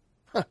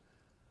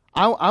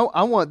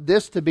 I want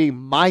this to be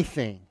my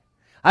thing.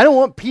 I don't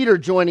want Peter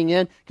joining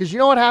in, because you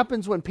know what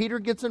happens when Peter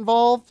gets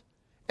involved?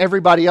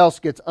 Everybody else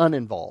gets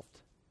uninvolved.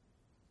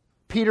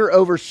 Peter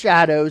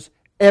overshadows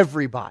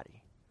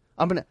everybody.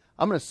 I'm going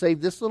to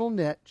save this little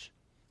niche.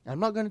 I'm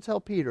not going to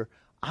tell Peter.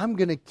 I'm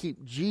going to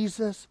keep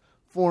Jesus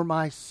for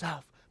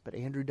myself. But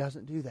Andrew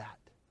doesn't do that.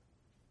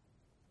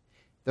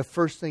 The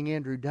first thing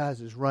Andrew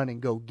does is run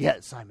and go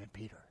get Simon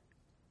Peter.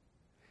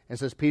 And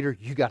says, Peter,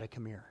 you got to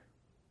come here.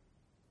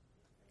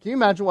 Can you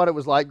imagine what it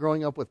was like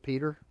growing up with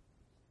Peter?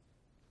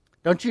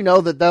 Don't you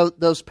know that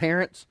those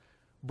parents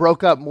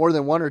broke up more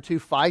than 1 or 2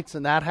 fights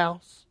in that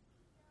house?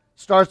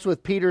 Starts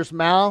with Peter's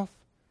mouth,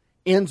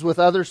 ends with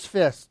others'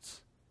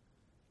 fists.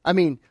 I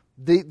mean,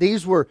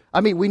 these were,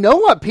 we know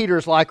what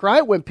Peter's like,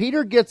 right? When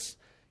Peter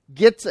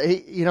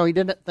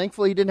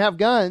thankfully he didn't have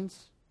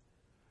guns.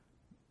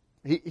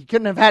 He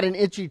couldn't have had an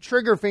itchy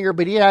trigger finger,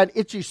 but he had an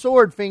itchy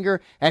sword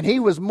finger, and he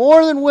was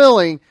more than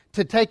willing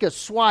to take a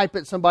swipe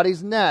at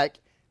somebody's neck.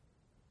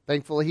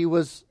 Thankfully, he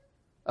was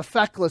a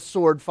feckless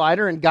sword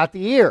fighter and got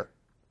the ear.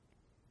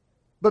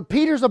 But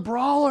Peter's a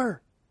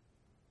brawler.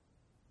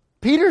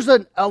 Peter's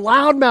a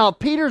loudmouth.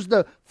 Peter's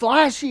the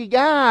flashy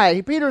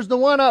guy. Peter's the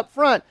one up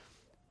front.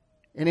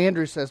 And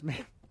Andrew says,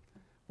 man,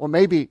 well,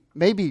 maybe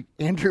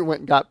Andrew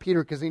went and got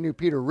Peter because he knew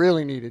Peter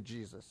really needed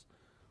Jesus.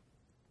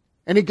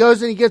 And he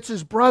goes and he gets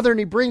his brother and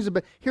he brings him.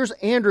 But here's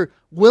Andrew,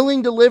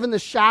 willing to live in the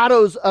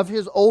shadows of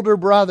his older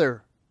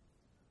brother.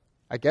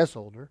 I guess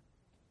older.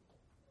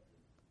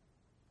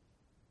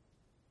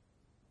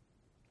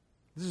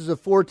 This is a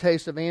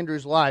foretaste of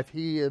Andrew's life.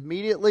 He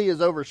immediately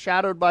is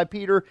overshadowed by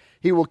Peter.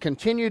 He will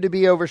continue to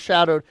be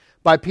overshadowed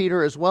by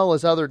Peter as well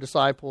as other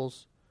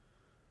disciples,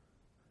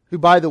 who,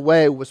 by the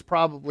way,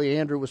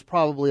 Andrew was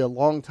probably a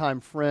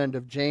longtime friend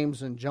of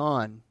James and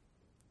John,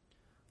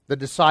 the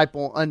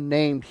disciple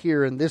unnamed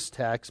here in this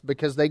text,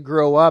 because they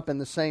grow up in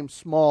the same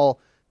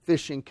small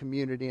fishing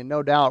community, and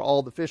no doubt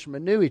all the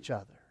fishermen knew each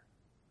other.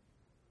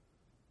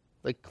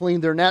 They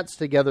cleaned their nets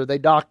together. They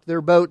docked their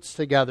boats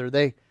together.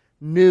 They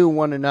knew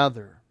one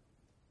another.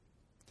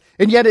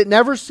 And yet it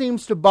never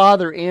seems to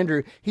bother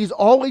Andrew. He's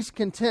always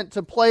content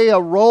to play a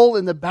role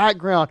in the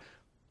background.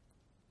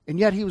 And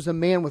yet he was a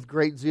man with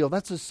great zeal.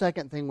 That's the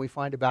second thing we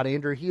find about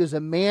Andrew. He is a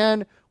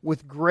man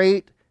with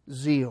great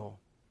zeal.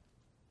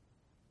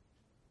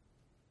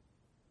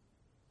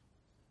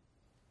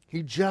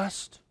 He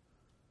just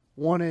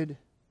wanted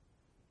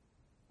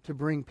to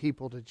bring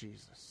people to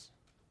Jesus.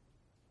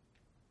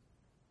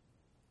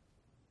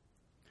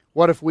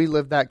 What if we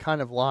lived that kind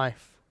of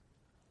life?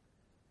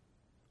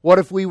 What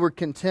if we were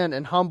content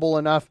and humble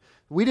enough?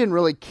 We didn't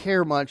really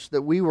care much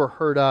that we were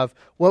heard of.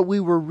 What we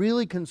were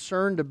really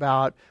concerned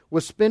about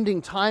was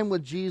spending time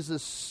with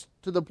Jesus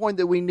to the point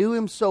that we knew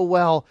Him so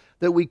well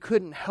that we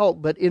couldn't help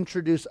but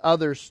introduce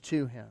others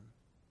to Him.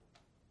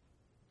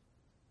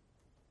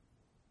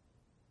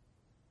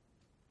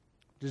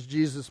 Does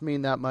Jesus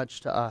mean that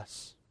much to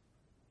us?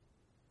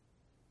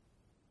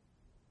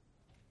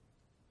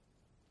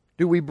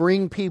 Do we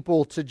bring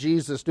people to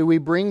Jesus? Do we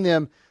bring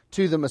them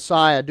to the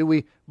Messiah? Do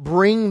we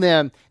bring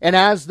them, and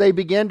as they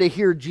begin to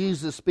hear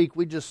Jesus speak,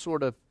 we just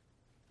sort of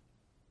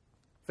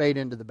fade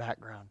into the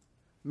background?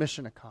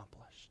 Mission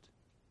accomplished.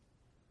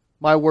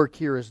 My work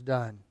here is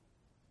done.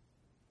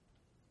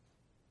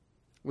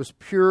 It was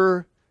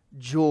pure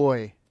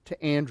joy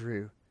to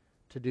Andrew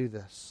to do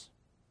this.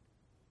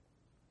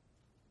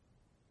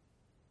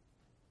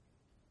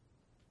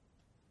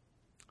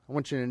 I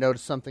want you to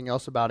notice something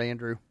else about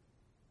Andrew.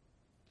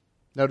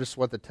 Notice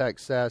what the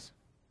text says.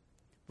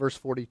 Verse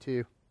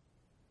 42.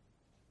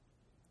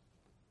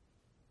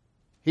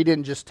 He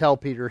didn't just tell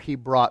Peter, he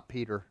brought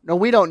Peter. No,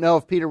 we don't know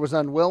if Peter was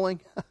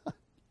unwilling.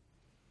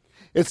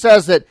 It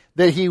says that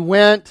he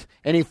went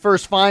and he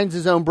first finds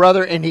his own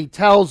brother and he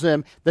tells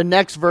him, the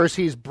next verse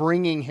he's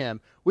bringing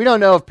him. We don't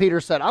know if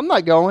Peter said, I'm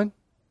not going.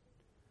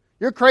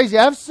 You're crazy.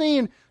 I've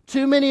seen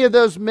too many of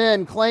those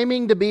men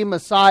claiming to be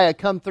Messiah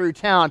come through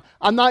town.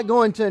 I'm not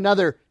going to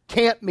another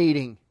camp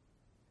meeting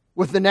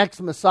with the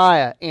next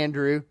Messiah,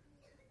 Andrew.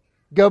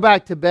 Go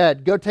back to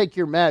bed. Go take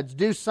your meds.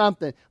 Do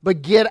something.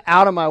 But get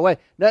out of my way.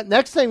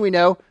 Next thing we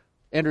know,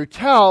 Andrew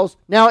tells,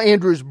 now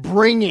Andrew's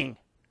bringing.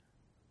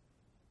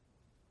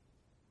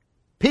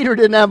 Peter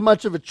didn't have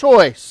much of a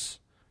choice.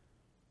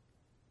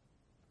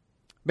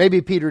 Maybe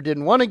Peter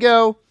didn't want to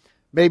go.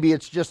 Maybe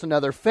it's just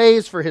another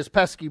phase for his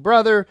pesky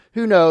brother.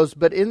 Who knows?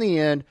 But in the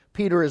end,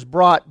 Peter is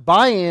brought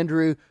by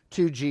Andrew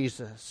to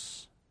Jesus.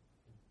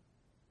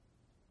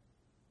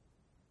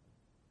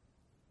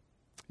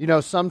 You know,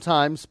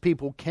 sometimes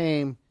people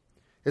came,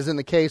 as in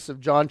the case of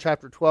John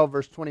chapter 12,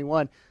 verse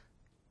 21.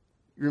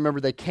 You remember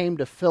they came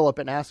to Philip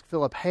and asked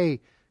Philip, hey,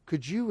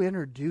 could you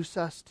introduce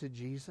us to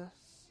Jesus?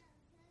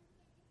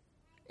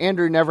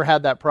 Andrew never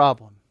had that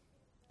problem.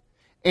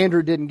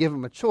 Andrew didn't give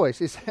him a choice.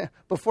 He said,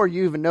 before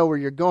you even know where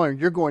you're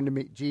going to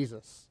meet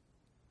Jesus.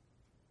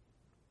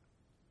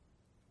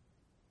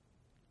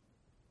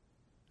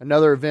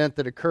 Another event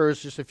that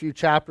occurs just a few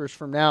chapters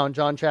from now in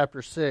John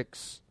chapter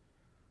 6.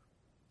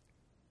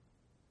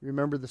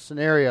 Remember the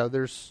scenario.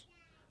 There's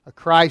a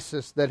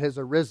crisis that has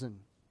arisen.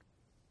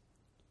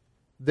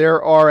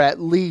 There are at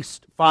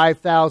least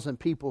 5,000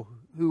 people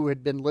who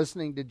had been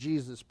listening to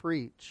Jesus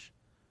preach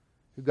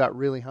who got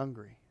really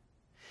hungry.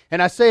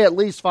 And I say at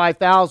least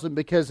 5,000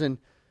 because in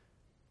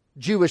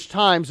Jewish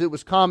times it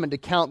was common to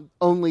count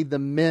only the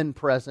men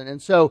present.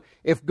 And so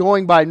if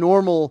going by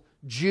normal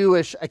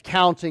Jewish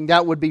accounting,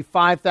 that would be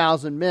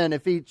 5,000 men.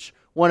 If each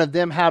one of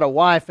them had a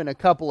wife and a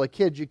couple of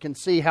kids, you can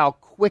see how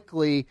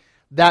quickly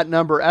that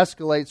number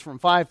escalates from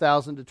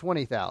 5,000 to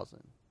 20,000.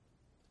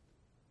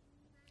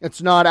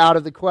 It's not out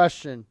of the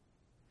question.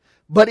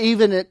 But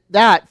even at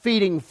that,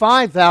 feeding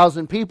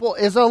 5,000 people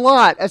is a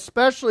lot,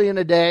 especially in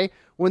a day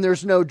when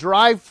there's no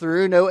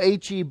drive-through, no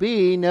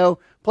H-E-B, no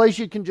place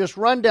you can just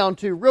run down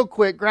to real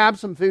quick, grab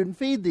some food, and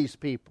feed these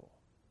people.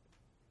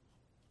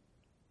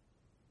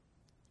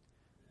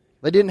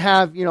 They didn't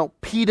have,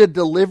 PETA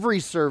delivery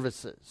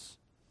services.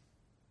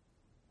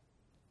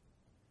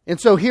 And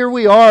so here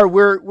we are,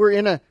 we're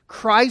in a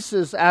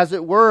crisis, as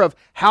it were, of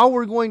how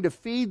we're going to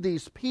feed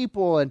these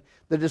people. And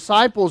the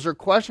disciples are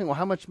questioning, well,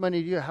 how much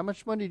money do you have? How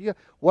much money do you have?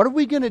 What are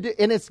we going to do?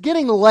 And it's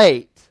getting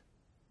late.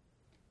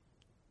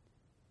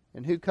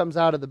 And who comes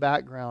out of the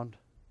background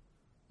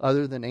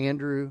other than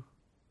Andrew,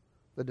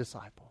 the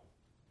disciple?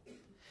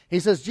 He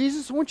says,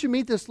 Jesus, I want you to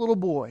meet this little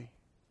boy.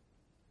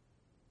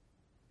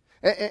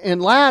 And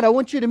lad, I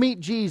want you to meet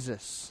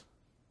Jesus.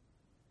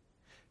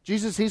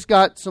 Jesus, he's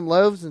got some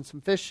loaves and some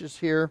fishes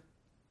here.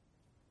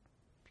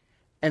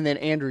 And then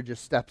Andrew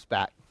just steps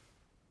back.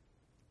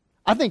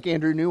 I think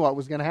Andrew knew what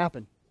was going to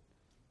happen.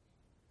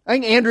 I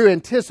think Andrew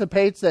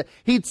anticipates that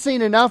he'd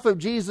seen enough of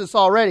Jesus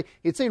already.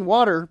 He'd seen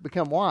water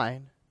become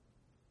wine.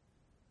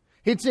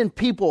 He'd seen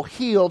people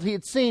healed.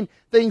 He'd seen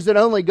things that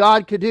only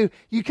God could do.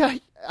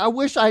 I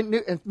wish I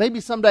knew, and maybe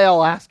someday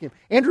I'll ask him,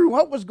 Andrew,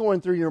 what was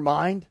going through your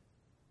mind?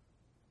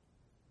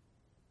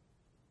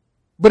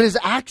 But his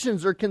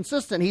actions are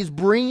consistent. He's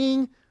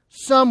bringing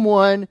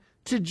someone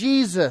to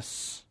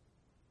Jesus.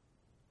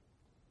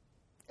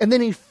 And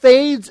then he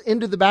fades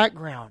into the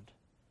background.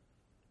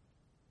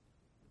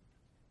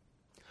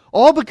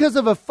 All because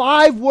of a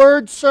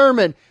 5-word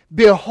sermon.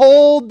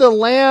 Behold the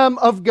Lamb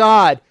of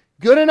God.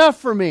 Good enough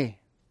for me.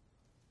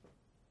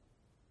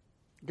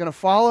 I'm going to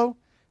follow.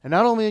 And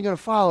not only am I going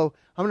to follow,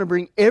 I'm going to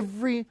bring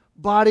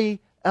everybody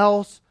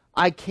else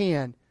I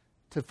can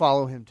to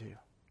follow him too.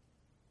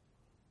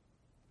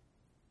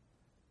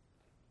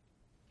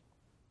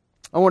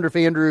 I wonder if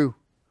Andrew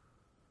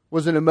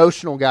was an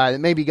emotional guy that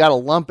maybe got a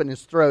lump in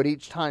his throat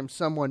each time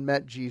someone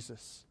met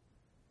Jesus,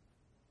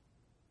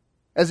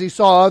 as he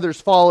saw others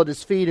fall at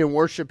his feet and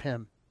worship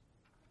him.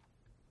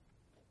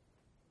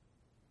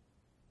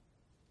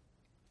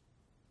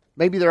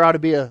 Maybe there ought to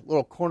be a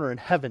little corner in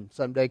heaven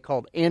someday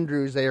called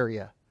Andrew's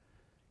Area.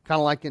 Kind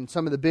of like in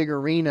some of the big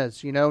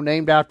arenas,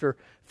 named after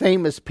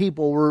famous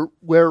people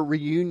where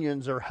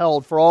reunions are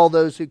held for all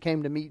those who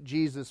came to meet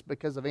Jesus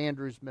because of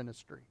Andrew's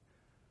ministry.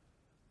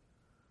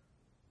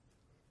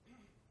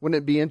 Wouldn't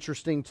it be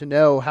interesting to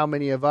know how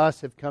many of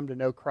us have come to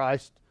know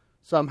Christ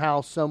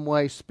somehow, some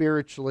way,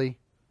 spiritually,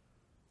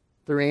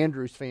 through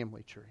Andrew's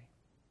family tree?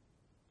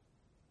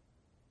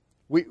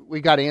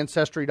 We got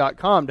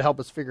Ancestry.com to help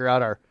us figure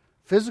out our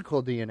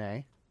physical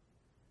DNA.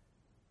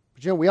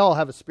 But we all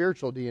have a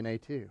spiritual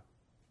DNA too.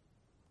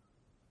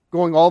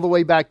 Going all the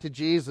way back to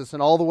Jesus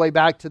and all the way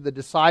back to the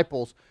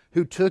disciples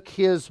who took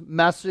his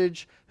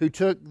message, who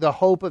took the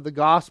hope of the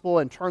gospel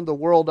and turned the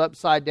world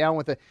upside down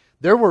with it.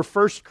 There were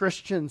first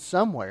Christians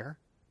somewhere.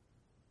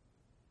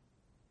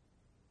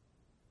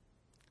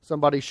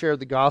 Somebody shared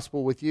the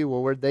gospel with you.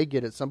 Well, where'd they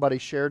get it? Somebody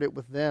shared it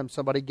with them.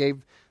 Somebody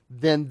gave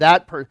them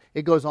that.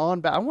 It goes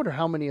on back. I wonder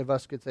how many of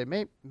us could say,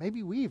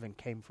 maybe we even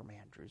came from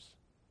Andrew's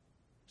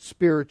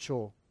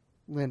spiritual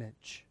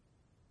lineage.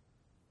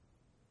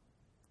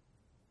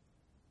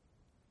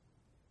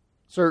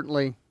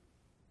 Certainly,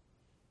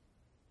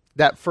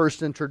 that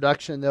first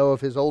introduction, though,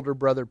 of his older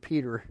brother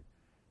Peter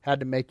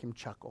had to make him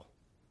chuckle.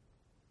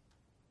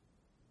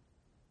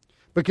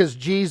 Because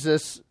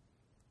Jesus,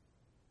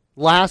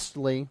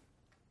 lastly,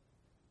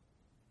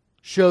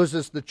 shows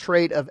us the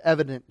trait of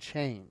evident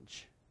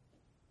change.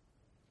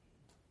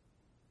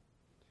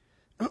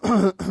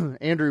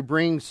 Andrew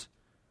brings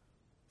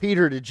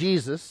Peter to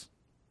Jesus,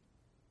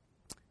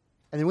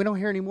 and then we don't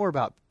hear any more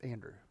about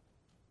Andrew.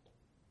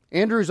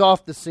 Andrew's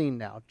off the scene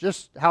now.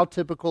 Just how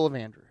typical of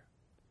Andrew.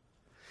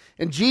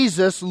 And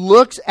Jesus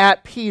looks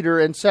at Peter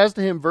and says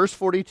to him, verse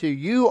 42,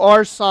 "You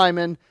are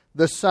Simon,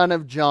 the son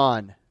of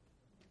John.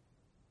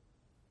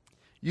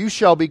 You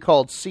shall be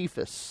called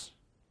Cephas,"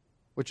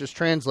 which is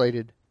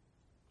translated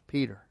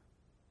Peter.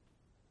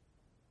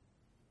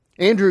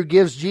 Andrew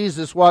gives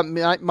Jesus what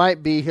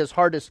might be his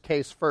hardest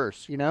case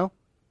first,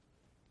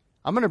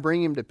 I'm going to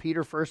bring him to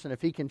Peter first, and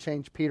if he can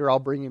change Peter, I'll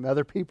bring him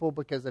other people,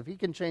 because if he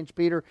can change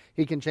Peter,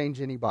 he can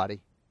change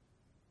anybody.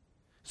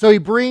 So he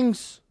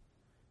brings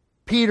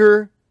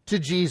Peter to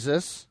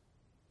Jesus,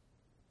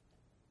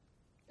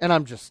 and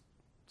I'm just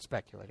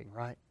speculating,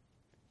 right?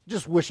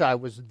 Just wish I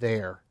was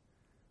there.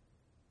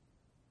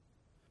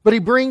 But he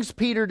brings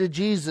Peter to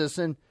Jesus,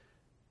 and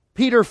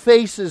Peter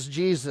faces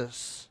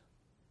Jesus.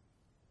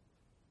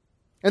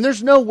 And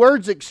there's no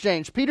words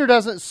exchanged. Peter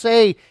doesn't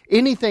say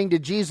anything to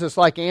Jesus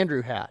like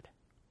Andrew had.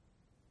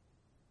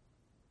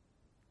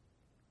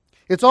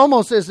 It's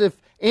almost as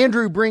if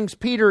Andrew brings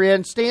Peter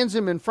in, stands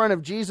him in front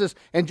of Jesus,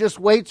 and just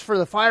waits for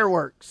the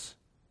fireworks.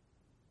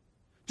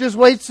 Just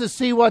waits to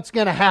see what's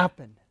going to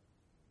happen.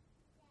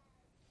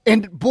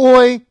 And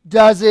boy,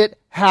 does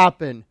it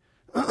happen.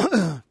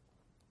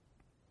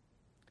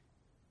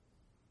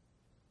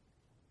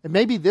 And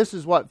maybe this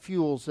is what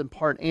fuels, in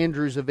part,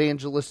 Andrew's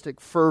evangelistic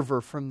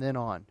fervor from then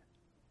on.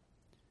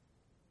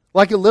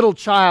 Like a little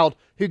child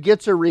who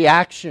gets a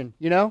reaction,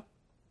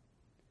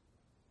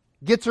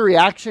 Gets a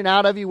reaction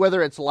out of you,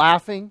 whether it's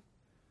laughing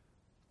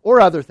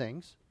or other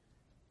things,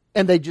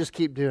 and they just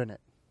keep doing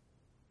it.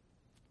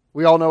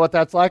 We all know what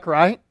that's like,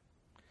 right?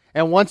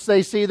 And once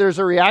they see there's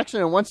a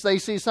reaction, and once they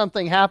see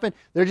something happen,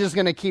 they're just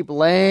going to keep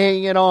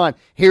laying it on.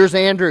 Here's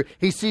Andrew.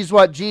 He sees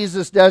what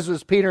Jesus does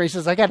with Peter. He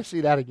says, I got to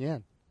see that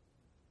again.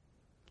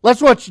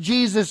 Let's watch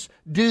Jesus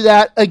do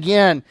that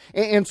again.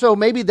 And so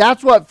maybe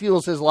that's what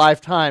fuels his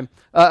lifetime.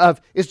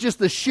 It's just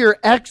the sheer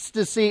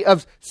ecstasy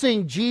of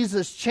seeing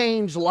Jesus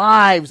change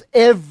lives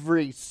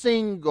every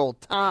single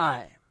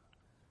time.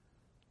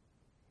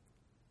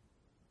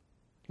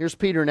 Here's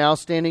Peter now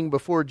standing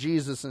before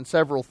Jesus, and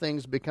several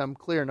things become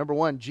clear. Number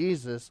one,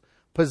 Jesus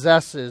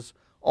possesses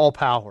all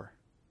power.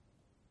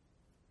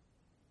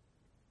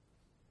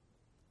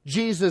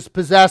 Jesus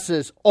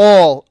possesses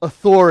all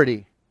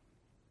authority.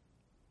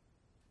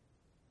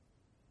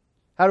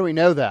 How do we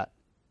know that?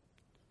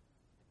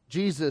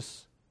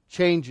 Jesus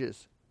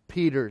changes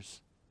Peter's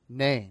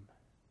name.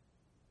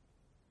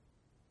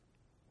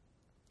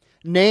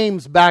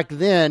 Names back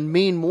then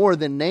mean more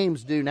than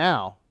names do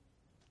now.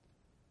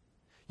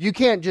 You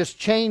can't just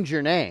change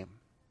your name.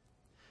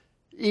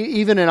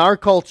 Even in our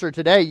culture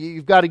today,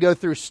 you've got to go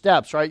through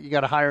steps, right? You've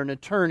got to hire an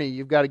attorney.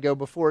 You've got to go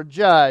before a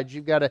judge.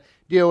 You've got to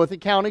deal with a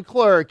county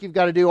clerk. You've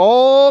got to do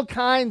all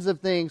kinds of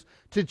things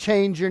to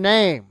change your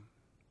name.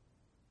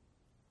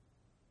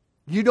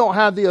 You don't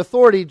have the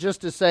authority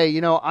just to say,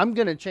 I'm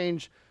going to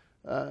change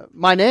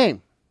my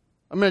name.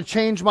 I'm going to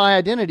change my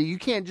identity. You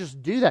can't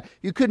just do that.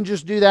 You couldn't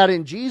just do that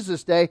in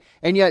Jesus' day.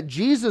 And yet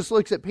Jesus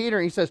looks at Peter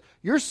and he says,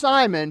 "You're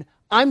Simon.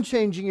 I'm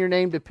changing your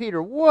name to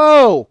Peter."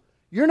 Whoa!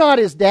 You're not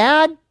his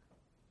dad?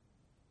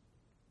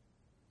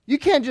 You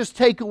can't just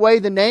take away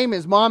the name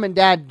his mom and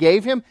dad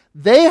gave him.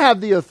 They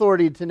have the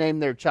authority to name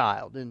their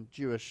child in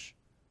Jewish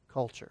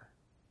culture.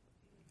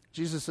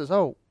 Jesus says,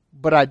 "Oh,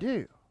 but I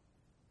do.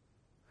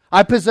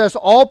 I possess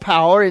all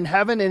power in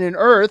heaven and in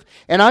earth,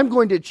 and I'm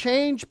going to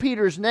change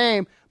Peter's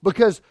name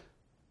because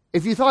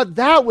if you thought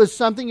that was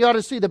something, you ought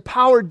to see the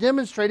power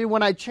demonstrated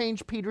when I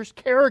change Peter's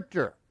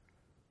character.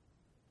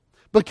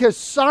 Because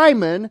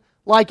Simon,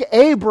 like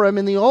Abram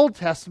in the Old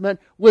Testament,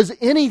 was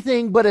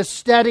anything but a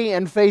steady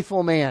and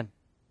faithful man.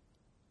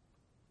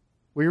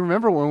 We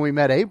remember when we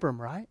met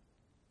Abram, right?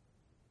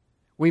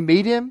 We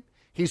meet him.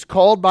 He's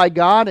called by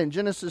God in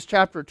Genesis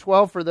chapter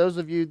 12 for those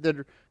of you that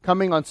are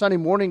coming on Sunday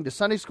morning to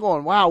Sunday school.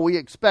 And wow, we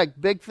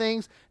expect big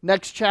things.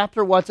 Next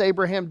chapter, what's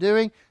Abraham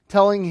doing?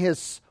 Telling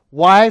his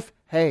wife,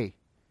 "Hey,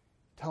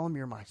 tell him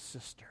you're my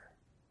sister.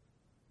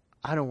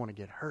 I don't want to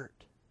get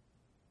hurt."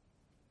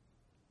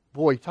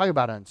 Boy, talk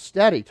about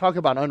unsteady. Talk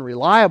about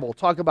unreliable.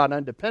 Talk about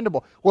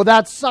undependable. Well,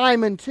 that's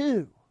Simon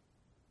too.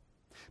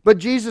 But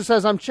Jesus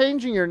says, "I'm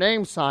changing your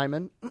name,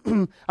 Simon."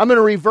 I'm going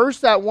to reverse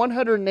that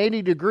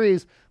 180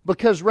 degrees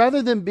because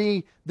rather than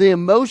be the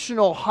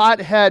emotional,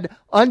 hothead,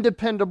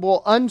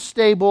 undependable,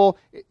 unstable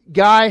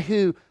guy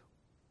who,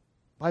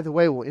 by the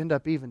way, will end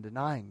up even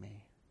denying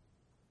me,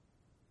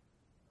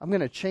 I'm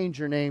going to change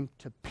your name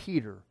to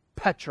Peter,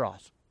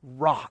 Petros,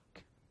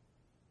 rock.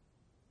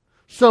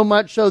 So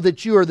much so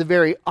that you are the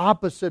very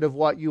opposite of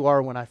what you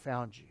are when I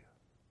found you.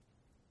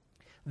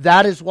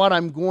 That is what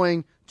I'm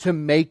going to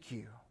make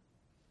you.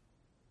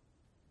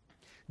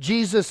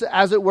 Jesus,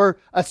 as it were,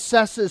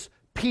 assesses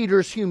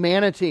Peter's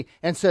humanity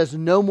and says,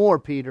 "No more,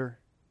 Peter.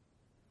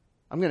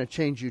 I'm going to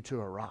change you to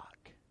a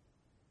rock."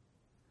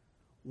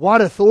 What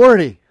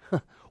authority!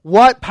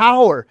 What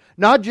power!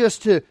 Not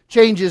just to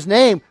change his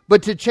name,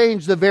 but to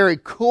change the very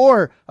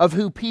core of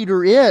who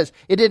Peter is.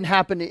 It didn't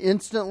happen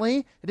instantly.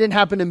 It didn't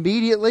happen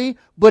immediately,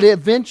 but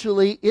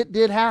eventually it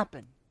did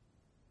happen.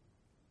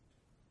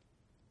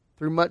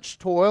 Through much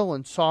toil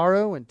and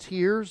sorrow and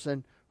tears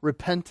and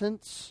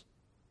repentance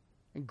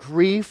and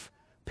grief,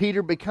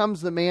 Peter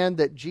becomes the man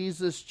that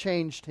Jesus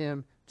changed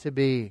him to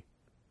be.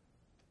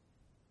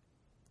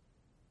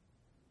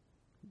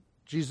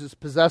 Jesus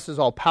possesses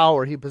all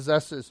power. He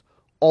possesses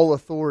all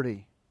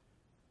authority.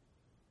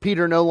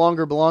 Peter no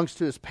longer belongs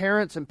to his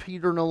parents, and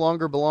Peter no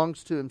longer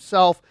belongs to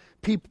himself.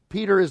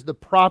 Peter is the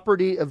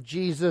property of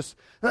Jesus,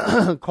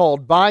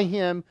 called by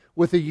him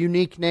with a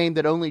unique name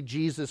that only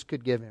Jesus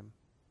could give him.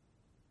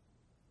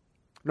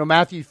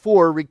 Matthew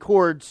 4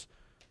 records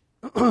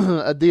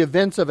the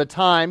events of a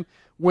time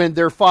when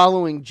their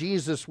following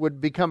Jesus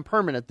would become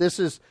permanent. This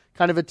is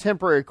kind of a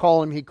temporary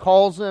call. He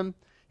calls them,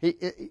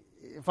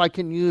 if I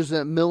can use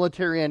a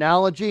military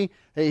analogy,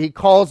 he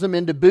calls them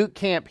into boot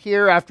camp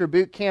here. After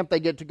boot camp, they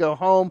get to go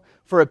home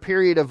for a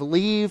period of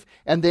leave.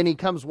 And then he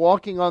comes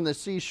walking on the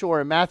seashore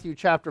in Matthew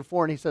chapter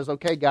 4, and he says,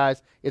 "Okay,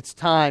 guys, it's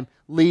time.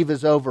 Leave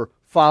is over.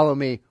 Follow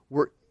me.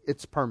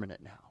 It's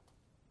permanent now."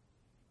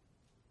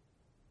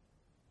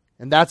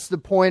 And that's the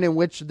point in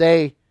which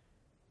they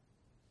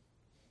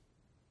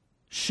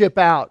ship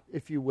out,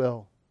 if you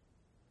will,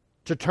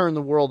 to turn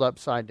the world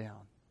upside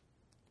down.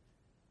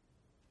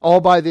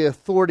 All by the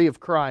authority of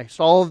Christ.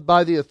 All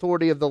by the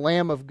authority of the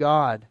Lamb of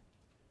God.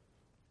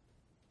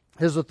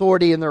 His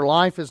authority in their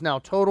life is now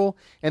total,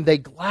 and they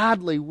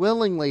gladly,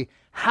 willingly,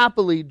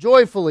 happily,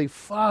 joyfully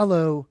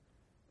follow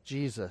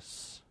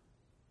Jesus.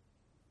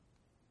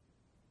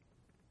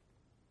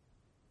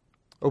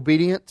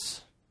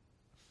 Obedience,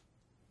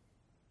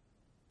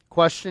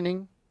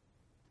 questioning,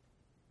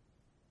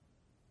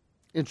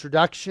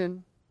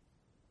 introduction,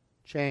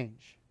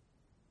 change.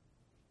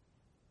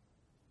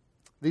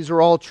 These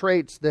are all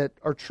traits that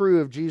are true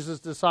of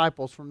Jesus'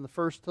 disciples from the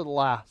first to the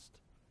last.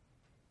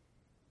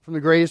 From the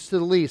greatest to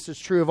the least, it's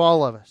true of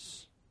all of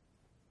us.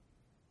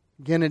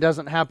 Again, it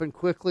doesn't happen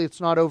quickly.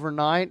 It's not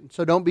overnight.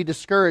 So don't be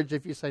discouraged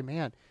if you say,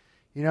 "Man,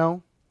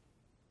 I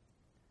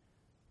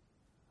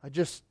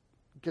just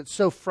get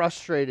so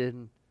frustrated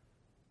and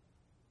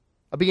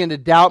I begin to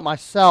doubt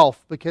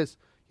myself because,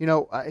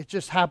 it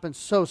just happens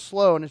so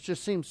slow and it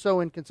just seems so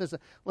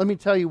inconsistent." Let me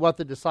tell you what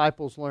the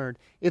disciples learned.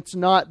 It's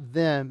not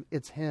them,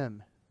 it's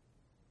Him.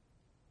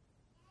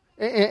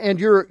 and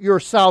your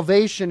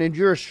salvation and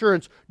your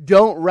assurance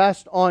don't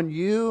rest on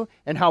you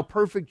and how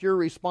perfect your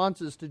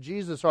responses to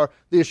Jesus are.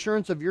 The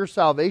assurance of your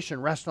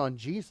salvation rests on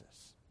Jesus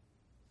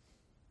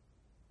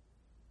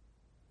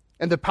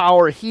and the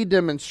power He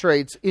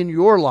demonstrates in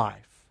your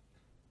life.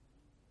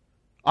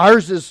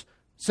 Ours is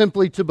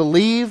simply to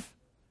believe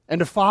and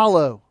to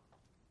follow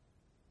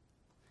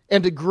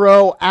and to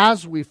grow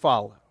as we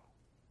follow.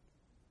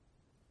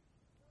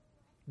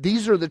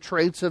 These are the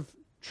traits of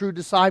true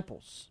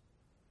disciples.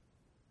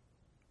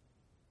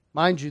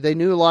 Mind you, they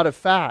knew a lot of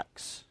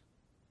facts,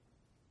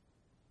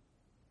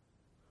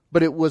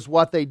 but it was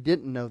what they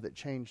didn't know that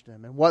changed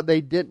them, and what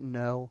they didn't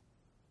know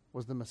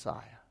was the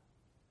Messiah.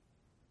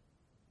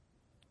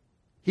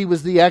 He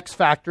was the X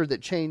factor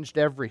that changed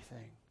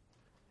everything.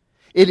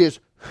 It is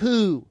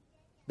who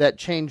that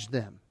changed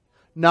them,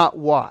 not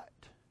what.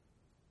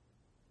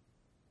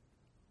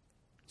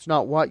 It's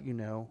not what you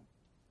know,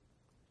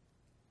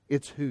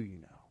 it's who you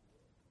know.